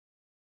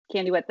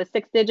Candy, what, the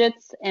 6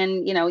 digits,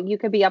 and you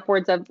could be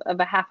upwards of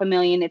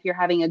 $500,000 if you're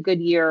having a good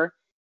year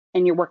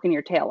and you're working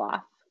your tail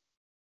off.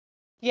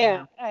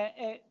 Yeah,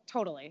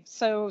 totally.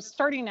 So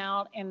starting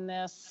out in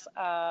this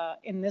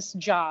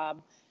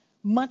job,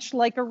 much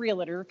like a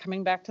realtor,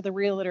 coming back to the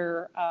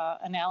realtor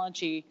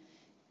analogy,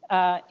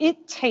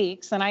 it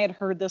takes, and I had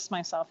heard this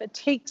myself, it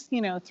takes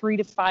 3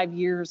 to 5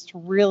 years to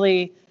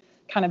really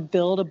kind of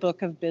build a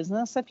book of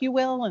business, if you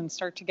will, and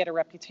start to get a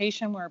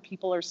reputation where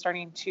people are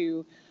starting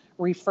to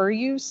refer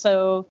you.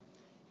 So,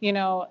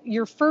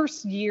 your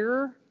first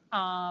year,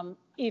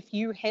 if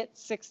you hit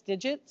 6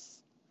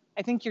 digits,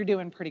 I think you're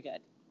doing pretty good.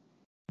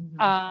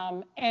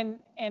 Mm-hmm.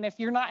 And if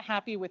you're not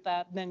happy with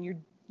that, then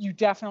you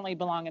definitely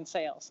belong in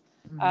sales,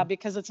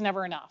 because it's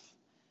never enough.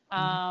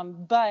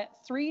 But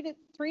 3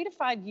 to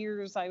 5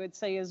 years, I would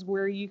say, is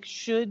where you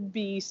should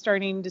be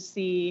starting to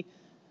see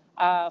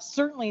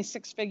certainly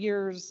 6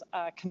 figures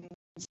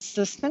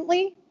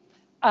consistently,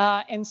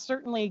 and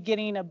certainly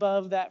getting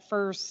above that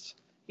first,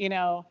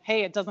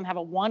 hey, it doesn't have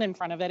a 1 in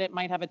front of it, it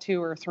might have a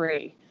 2 or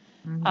 3.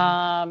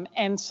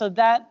 And so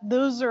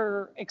those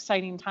are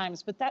exciting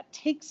times, but that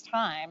takes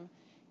time.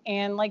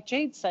 And like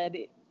Jade said,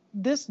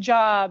 this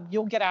job,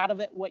 you'll get out of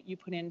it what you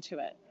put into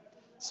it.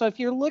 So if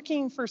you're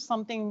looking for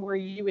something where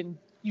you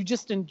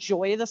just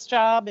enjoy this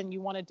job and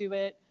you want to do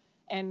it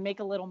and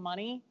make a little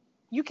money,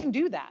 you can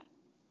do that.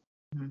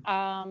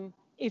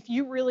 If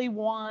you really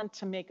want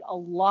to make a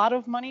lot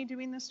of money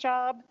doing this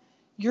job,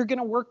 you're going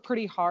to work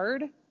pretty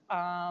hard,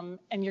 and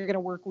you're going to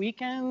work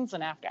weekends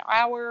and after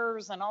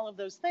hours and all of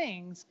those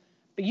things,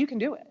 but you can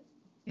do it.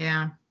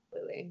 Yeah.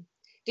 Absolutely.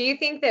 Do you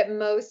think that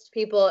most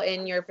people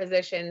in your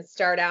position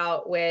start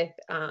out with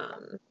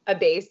a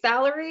base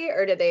salary,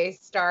 or do they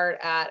start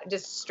at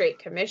just straight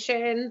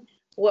commission?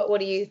 What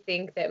do you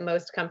think that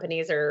most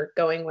companies are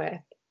going with?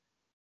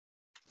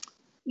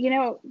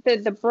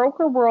 The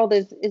broker world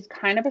is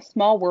kind of a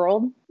small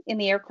world in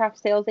the aircraft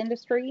sales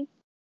industry.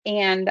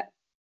 And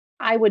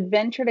I would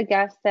venture to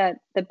guess that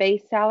the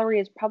base salary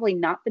is probably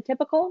not the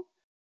typical.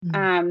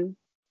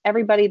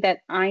 Everybody that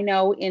I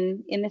know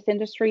in this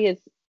industry is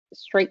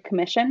straight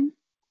commission.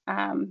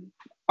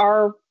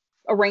 Our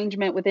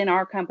arrangement within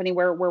our company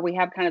where we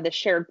have kind of the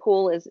shared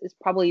pool is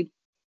probably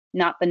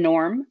not the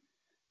norm.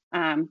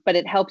 But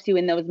it helps you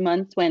in those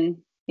months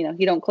when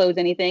you don't close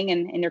anything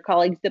and your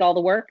colleagues did all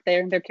the work.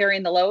 They're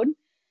carrying the load.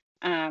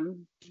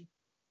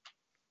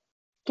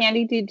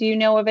 Candy, do you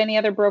know of any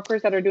other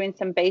brokers that are doing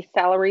some base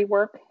salary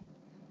work?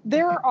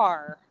 There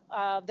are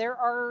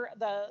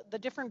the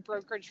different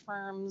brokerage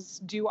firms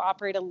do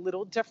operate a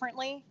little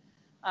differently.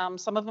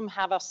 Some of them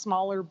have a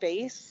smaller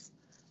base,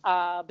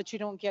 but you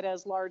don't get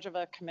as large of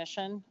a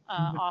commission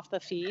off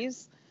the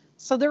fees.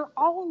 So they're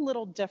all a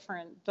little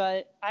different,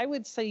 but I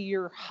would say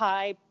your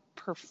high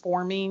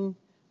performing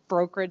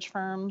brokerage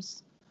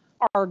firms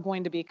are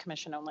going to be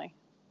commission only.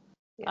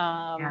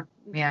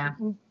 Yeah.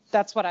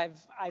 That's what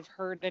I've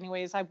heard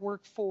anyways. I've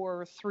worked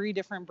for 3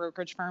 different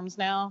brokerage firms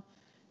now,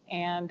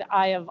 and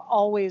I have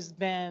always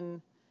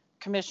been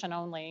commission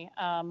only.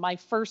 My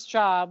first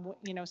job,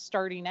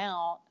 starting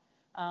out,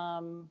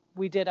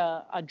 we did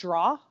a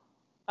draw.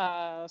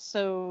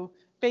 So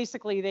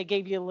basically they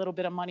gave you a little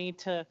bit of money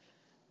to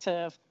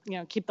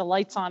keep the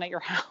lights on at your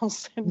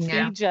house and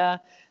feed you.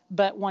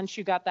 But once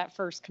you got that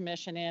first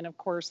commission in, of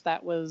course,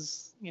 that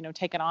was,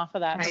 taken off of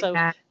that. Right. So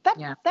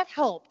that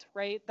helped,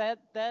 right?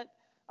 That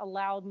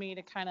allowed me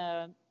to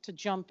to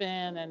jump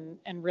in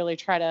and really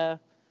try to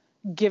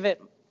give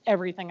it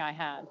everything I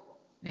had.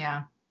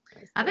 Yeah.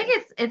 I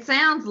think it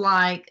sounds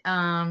like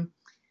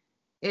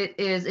it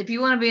is, if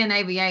you want to be in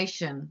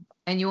aviation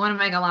and you want to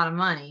make a lot of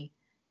money,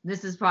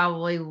 this is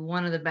probably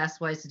one of the best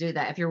ways to do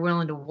that if you're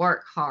willing to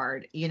work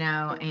hard,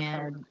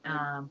 and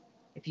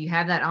if you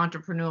have that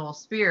entrepreneurial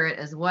spirit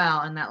as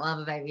well and that love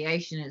of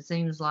aviation, it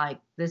seems like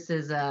this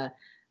is a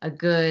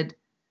good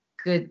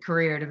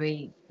career to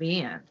be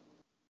in.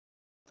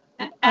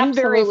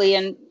 Absolutely.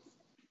 And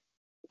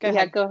go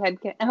ahead.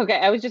 Okay,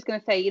 I was just going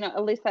to say,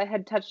 Elisa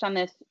had touched on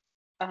this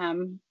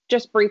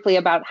just briefly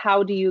about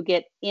how do you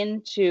get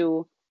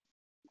into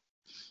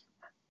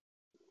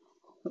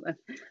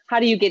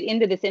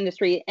this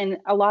industry, and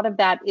a lot of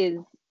that is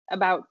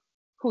about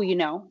who you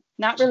know,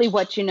 not really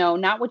what you know,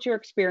 not what your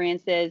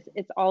experience is.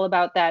 It's all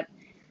about that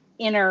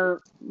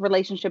inner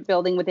relationship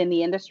building within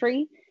the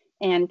industry.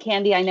 And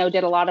Candy, I know,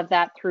 did a lot of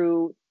that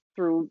through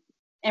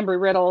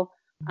Embry-Riddle,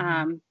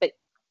 but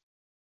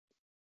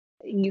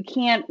you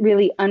can't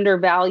really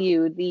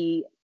undervalue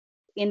the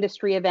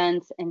industry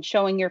events and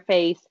showing your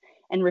face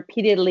and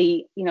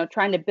repeatedly,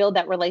 trying to build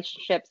that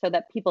relationship so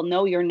that people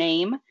know your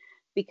name.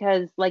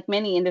 Because like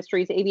many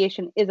industries,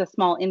 aviation is a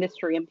small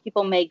industry and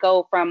people may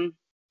go from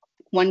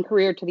one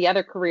career to the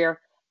other career.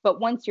 But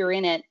once you're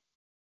in it,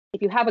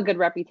 if you have a good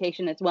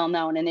reputation, it's well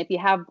known. And if you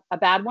have a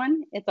bad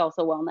one, it's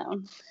also well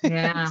known.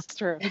 Yeah, It's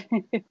true.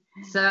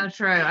 So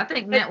true. I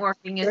think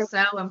networking is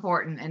so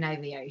important in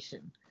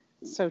aviation.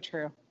 So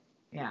true.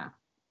 Yeah.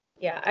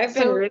 Yeah, I've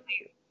been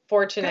really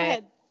fortunate. Go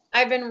ahead.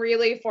 I've been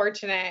really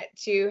fortunate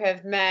to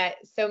have met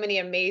so many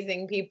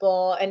amazing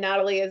people, and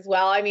Natalie as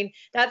well. I mean,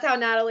 that's how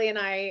Natalie and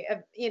I,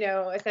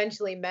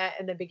 essentially met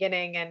in the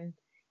beginning. And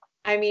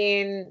I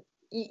mean,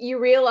 you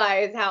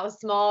realize how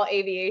small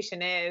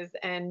aviation is,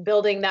 and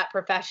building that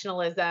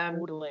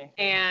professionalism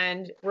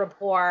and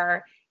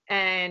rapport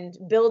and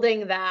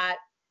building that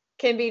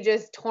can be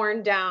just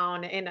torn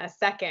down in a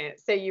second.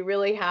 So you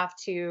really have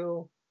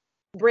to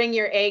bring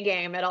your A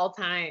game at all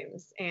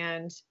times.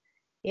 And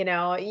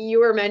you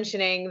were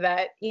mentioning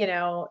that,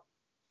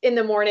 in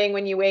the morning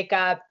when you wake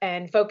up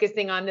and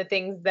focusing on the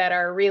things that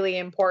are really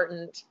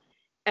important.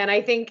 And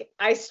I think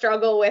I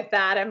struggle with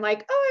that. I'm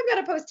like, oh, I've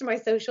got to post to my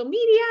social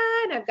media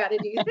and I've got to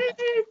do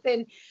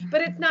this.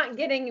 But it's not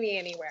getting me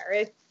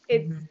anywhere.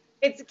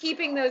 It's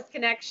keeping those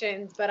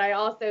connections, but I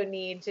also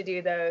need to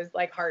do those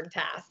like hard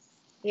tasks,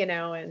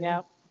 and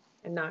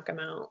knock them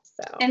out.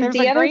 So. And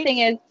the other thing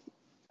is,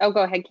 oh,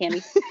 go ahead,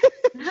 Candy.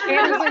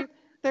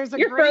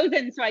 You're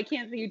frozen, so I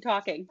can't see you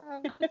talking.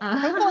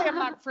 Hopefully I'm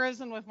not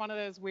frozen with one of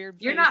those weird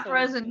faces. You're not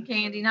frozen,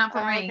 Candy, not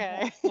for me.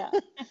 Okay. Yeah.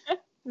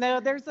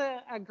 No, there's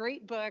a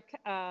great book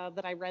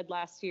that I read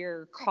last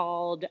year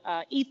called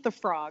Eat the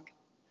Frog.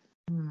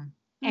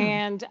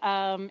 And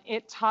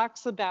it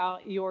talks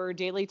about your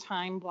daily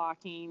time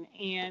blocking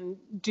and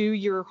do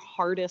your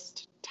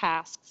hardest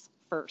tasks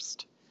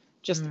first.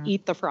 Just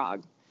eat the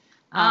frog.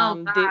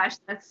 Oh gosh,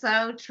 that's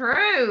so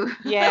true.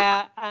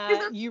 Yeah.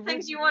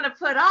 Things you want to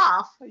put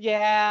off.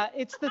 Yeah.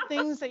 It's the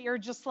things that you're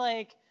just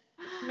like,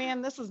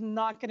 man, this is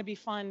not going to be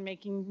fun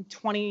making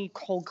 20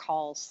 cold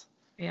calls.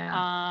 Yeah.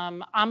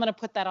 I'm going to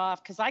put that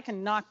off because I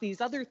can knock these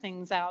other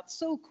things out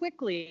so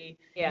quickly.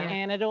 Yeah.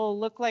 And it'll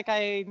look like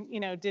I,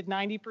 did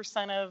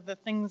 90% of the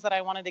things that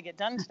I wanted to get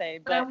done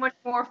today. But so much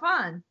more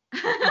fun.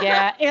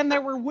 Yeah. And they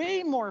were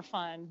way more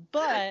fun,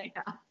 but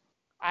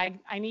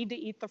I need to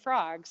eat the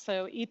frog.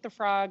 So Eat the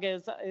Frog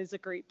is a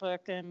great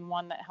book, and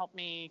one that helped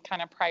me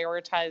kind of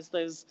prioritize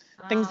those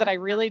things that I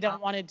really don't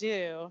want to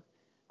do.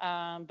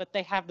 But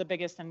they have the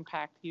biggest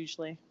impact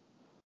usually.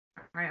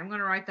 All right, I'm going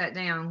to write that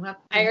down.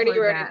 I already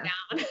wrote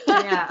it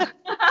down. Yeah.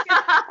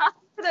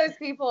 For those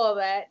people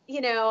that,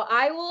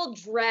 I will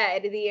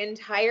dread the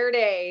entire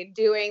day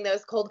doing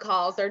those cold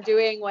calls or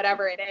doing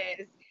whatever it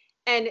is.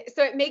 And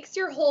so it makes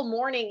your whole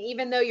morning,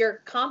 even though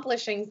you're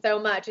accomplishing so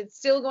much, it's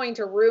still going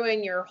to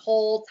ruin your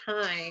whole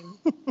time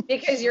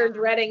because you're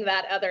dreading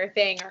that other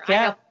thing. Or I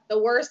have the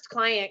worst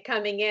client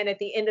coming in at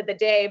the end of the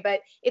day,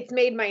 but it's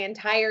made my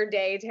entire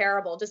day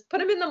terrible. Just put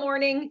them in the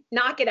morning,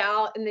 knock it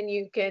out, and then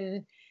you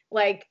can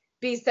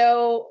be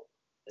so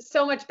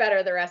much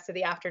better the rest of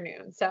the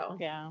afternoon. So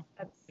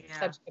that's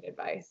such good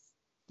advice.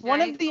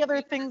 One of the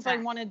other things I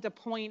wanted to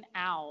point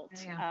out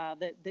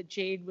that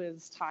Jade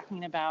was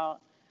talking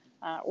about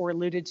or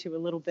alluded to a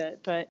little bit,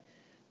 but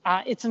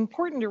it's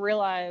important to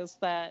realize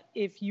that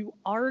if you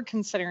are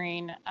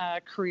considering a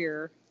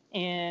career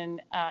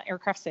in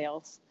aircraft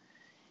sales,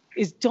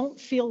 is don't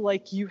feel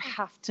like you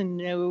have to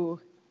know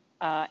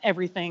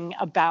everything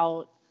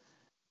about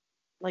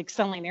like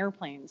selling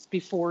airplanes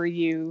before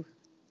you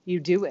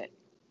do it.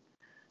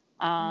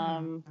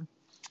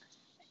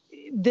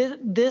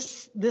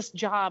 This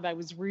job, I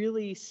was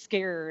really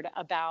scared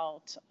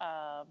about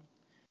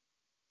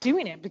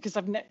doing it because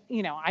I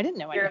didn't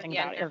know anything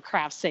about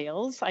aircraft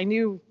sales. I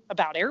knew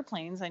about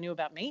airplanes, I knew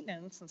about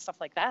maintenance and stuff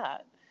like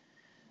that.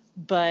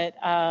 But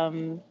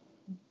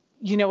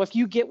if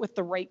you get with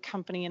the right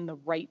company and the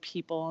right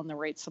people and the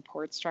right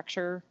support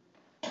structure,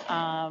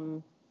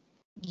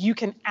 you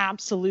can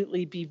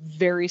absolutely be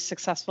very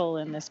successful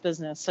in this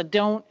business. So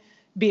don't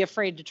be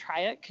afraid to try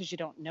it because you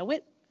don't know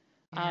it.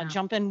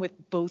 Jump in with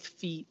both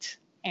feet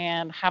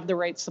and have the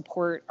right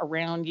support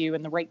around you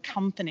and the right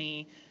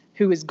company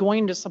who is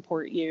going to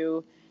support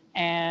you,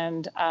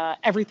 and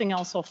everything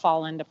else will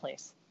fall into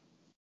place.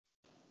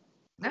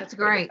 That's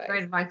great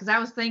advice. Because I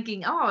was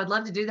thinking, I would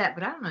love to do that,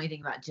 but I don't know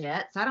anything about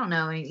jets. I don't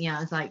know any,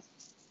 it's like,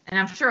 and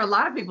I'm sure a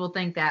lot of people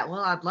think that,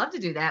 well, I'd love to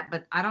do that,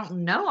 but I don't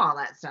know all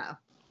that stuff.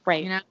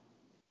 Right.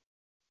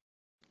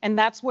 And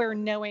that's where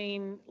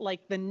knowing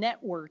like the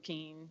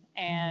networking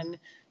and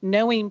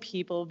knowing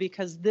people,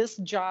 because this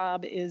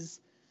job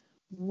is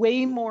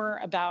way more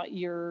about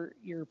your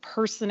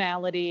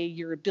personality,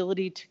 your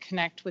ability to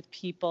connect with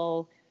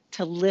people,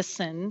 to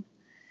listen,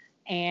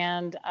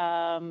 and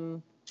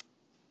to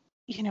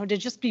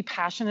just be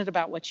passionate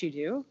about what you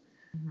do.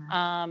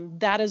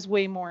 That is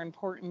way more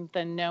important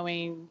than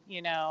knowing,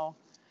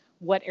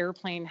 what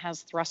airplane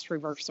has thrust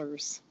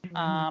reversers,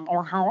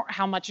 or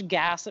how much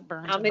gas it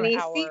burns. How many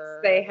seats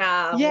they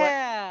have.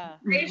 Yeah.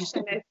 What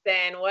generation it's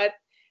in. What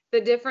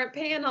the different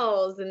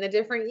panels and the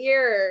different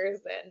years.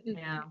 And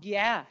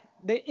yeah.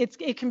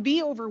 It can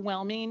be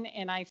overwhelming,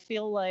 and I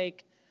feel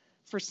like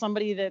for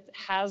somebody that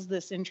has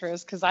this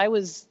interest, because I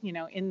was,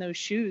 in those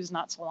shoes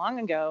not so long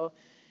ago,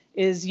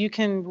 is you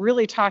can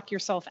really talk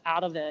yourself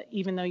out of it,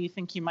 even though you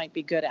think you might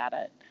be good at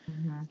it.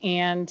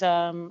 And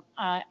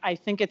I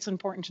think it's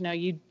important to know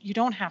you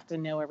don't have to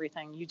know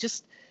everything. You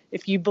just,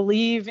 if you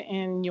believe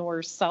in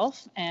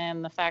yourself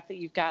and the fact that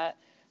you've got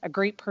a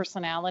great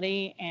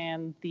personality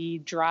and the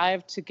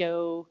drive to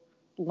go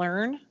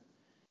learn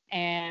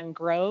and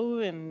grow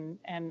and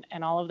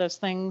all of those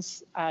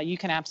things, you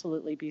can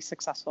absolutely be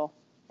successful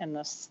in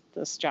this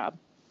job.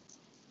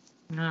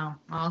 No,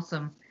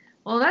 awesome.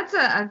 Well, that's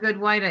a good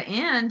way to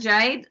end,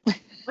 Jade.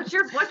 What's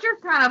your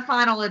kind of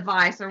final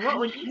advice, or what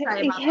would you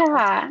say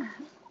about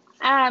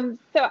that?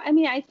 So,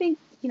 I think,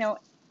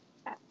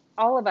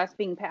 all of us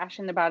being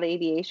passionate about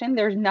aviation,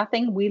 there's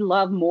nothing we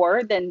love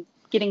more than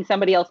getting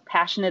somebody else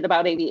passionate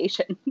about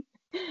aviation.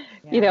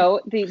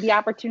 The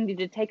opportunity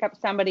to take up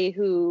somebody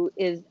who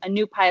is a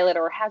new pilot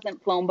or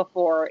hasn't flown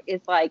before is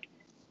like,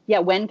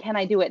 when can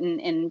I do it?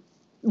 And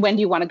when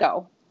do you want to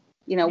go?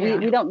 We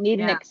don't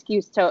need an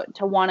excuse to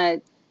want to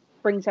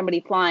bring somebody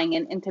flying,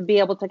 and to be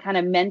able to kind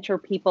of mentor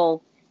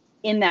people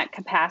in that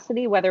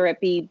capacity, whether it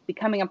be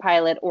becoming a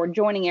pilot or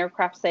joining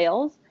aircraft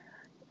sales,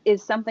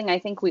 is something I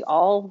think we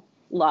all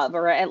love,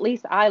 or at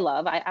least I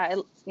love. I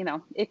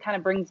it kind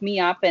of brings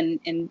me up, and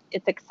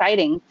it's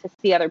exciting to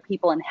see other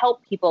people and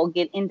help people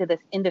get into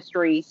this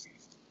industry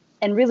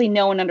and really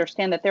know and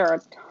understand that there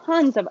are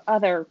tons of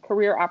other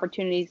career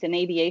opportunities in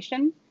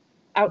aviation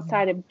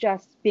outside of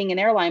just being an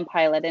airline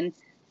pilot. And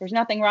there's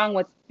nothing wrong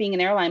with being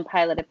an airline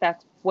pilot if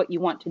that's what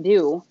you want to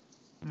do.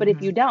 But if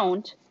you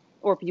don't,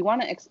 or if you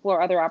want to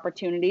explore other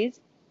opportunities,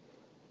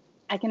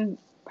 I can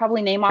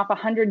probably name off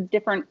 100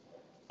 different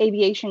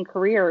aviation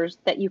careers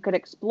that you could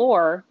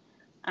explore,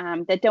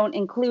 that don't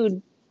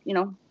include,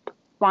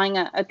 flying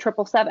a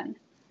 777.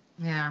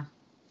 Yeah.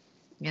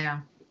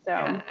 So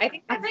I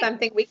think that's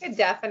something we could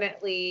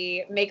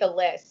definitely make a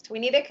list. We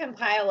need to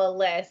compile a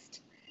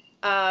list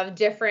of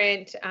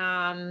different,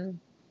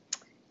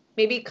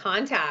 maybe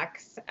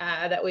contacts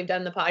that we've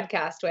done the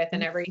podcast with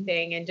and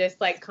everything, and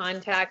just like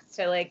contacts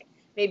to like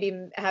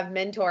maybe have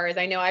mentors.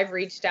 I know I've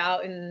reached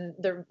out in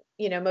the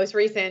most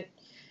recent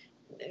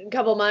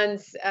couple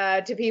months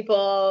to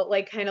people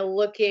like kind of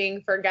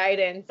looking for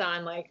guidance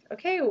on like,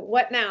 okay,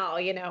 what now?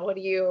 What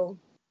do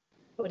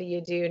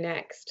you do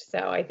next?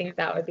 So I think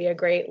that would be a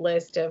great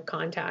list of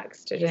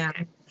contacts to just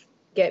kind of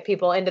get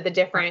people into the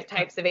different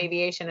types of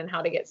aviation and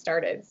how to get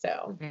started.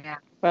 So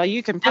well,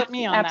 you can put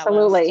me on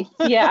absolutely. That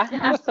list. Yeah,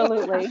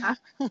 absolutely.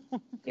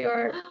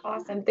 You're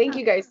awesome. Thank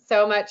you guys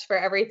so much for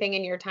everything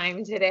in your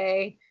time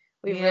today.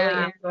 We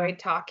really enjoyed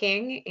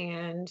talking,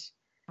 and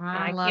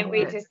I can't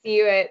wait to see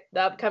you at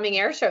the upcoming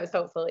air shows,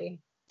 hopefully.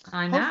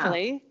 I know.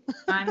 Hopefully.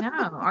 I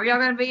know. Are y'all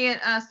going to be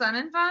at Sun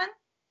and Fun?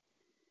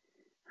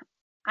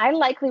 I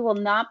likely will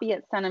not be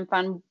at Sun and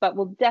Fun, but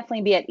will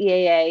definitely be at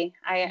EAA.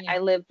 I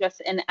live just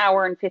an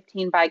hour and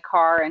 15 by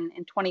car and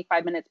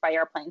 25 minutes by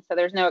airplane. So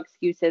there's no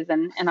excuses,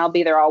 and I'll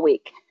be there all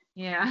week.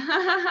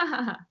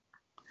 Yeah.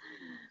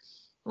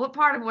 What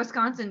part of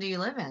Wisconsin do you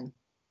live in?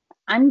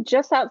 I'm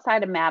just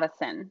outside of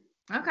Madison.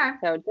 Okay.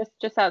 So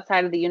just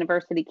outside of the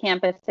university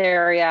campus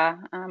area.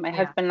 My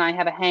husband and I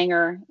have a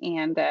hangar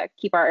and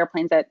keep our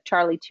airplanes at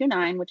Charlie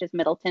 29, which is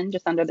Middleton,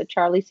 just under the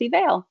Charlie C.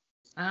 Vale.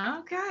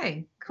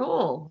 Okay,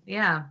 cool.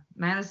 Yeah,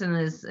 Madison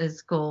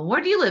is cool.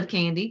 Where do you live,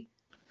 Candy?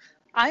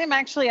 I am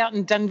actually out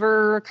in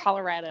Denver,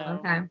 Colorado.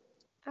 Okay.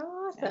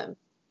 Oh, awesome.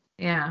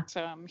 Yeah.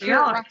 So I'm You here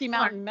at are. Rocky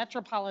Mountain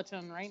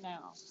Metropolitan right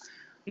now.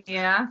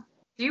 Yeah.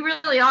 You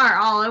really are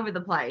all over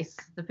the place,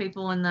 the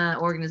people in the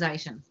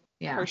organization.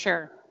 Yeah. For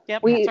sure.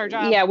 Yep, We that's our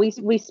job. yeah,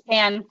 we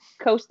span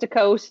coast to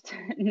coast,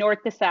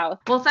 north to south.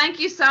 Well, thank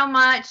you so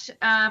much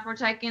for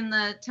taking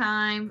the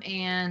time,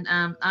 and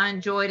I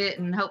enjoyed it,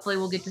 and hopefully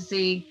we'll get to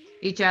see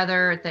each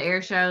other at the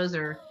air shows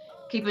or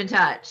keep in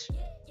touch.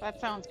 That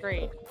sounds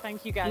great.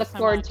 Thank you guys Look so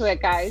forward much. to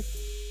it, guys.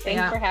 Thanks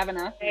Yeah. for having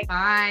us.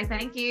 Bye.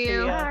 Thank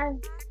you. ya. Bye.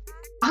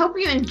 I hope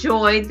you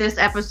enjoyed this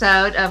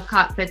episode of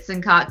Cockpits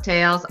and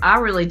Cocktails. I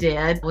really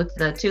did, with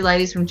the two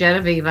ladies from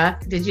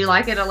Jetaviva. Did you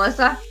like it,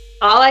 Alyssa?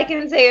 All I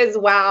can say is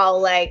wow.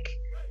 Like,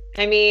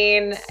 I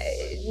mean,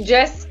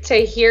 just to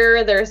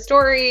hear their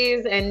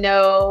stories and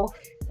know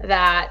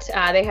that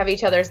they have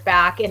each other's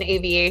back in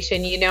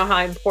aviation, you know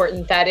how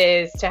important that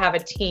is to have a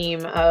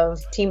team of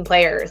team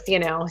players, you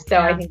know? So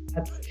Yeah. I think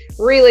that's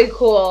really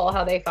cool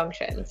how they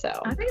function. So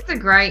I think it's a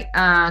great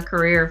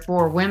career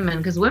for women,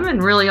 because women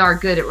really are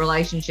good at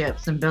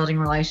relationships and building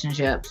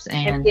relationships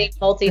and and being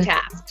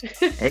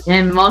multitasked.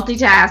 and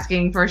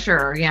multitasking for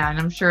sure. Yeah, and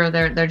I'm sure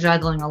they're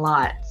juggling a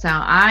lot. So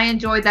I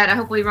enjoyed that. I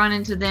hope we run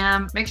into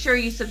them. Make sure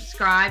you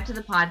subscribe to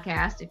the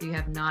podcast if you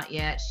have not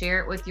yet. Share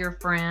it with your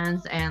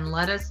friends and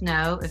let us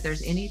know if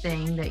there's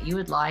anything that you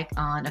would like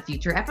on a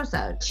future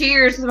episode.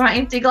 Cheers to my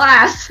empty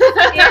glass.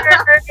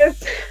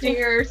 Cheers.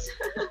 Cheers.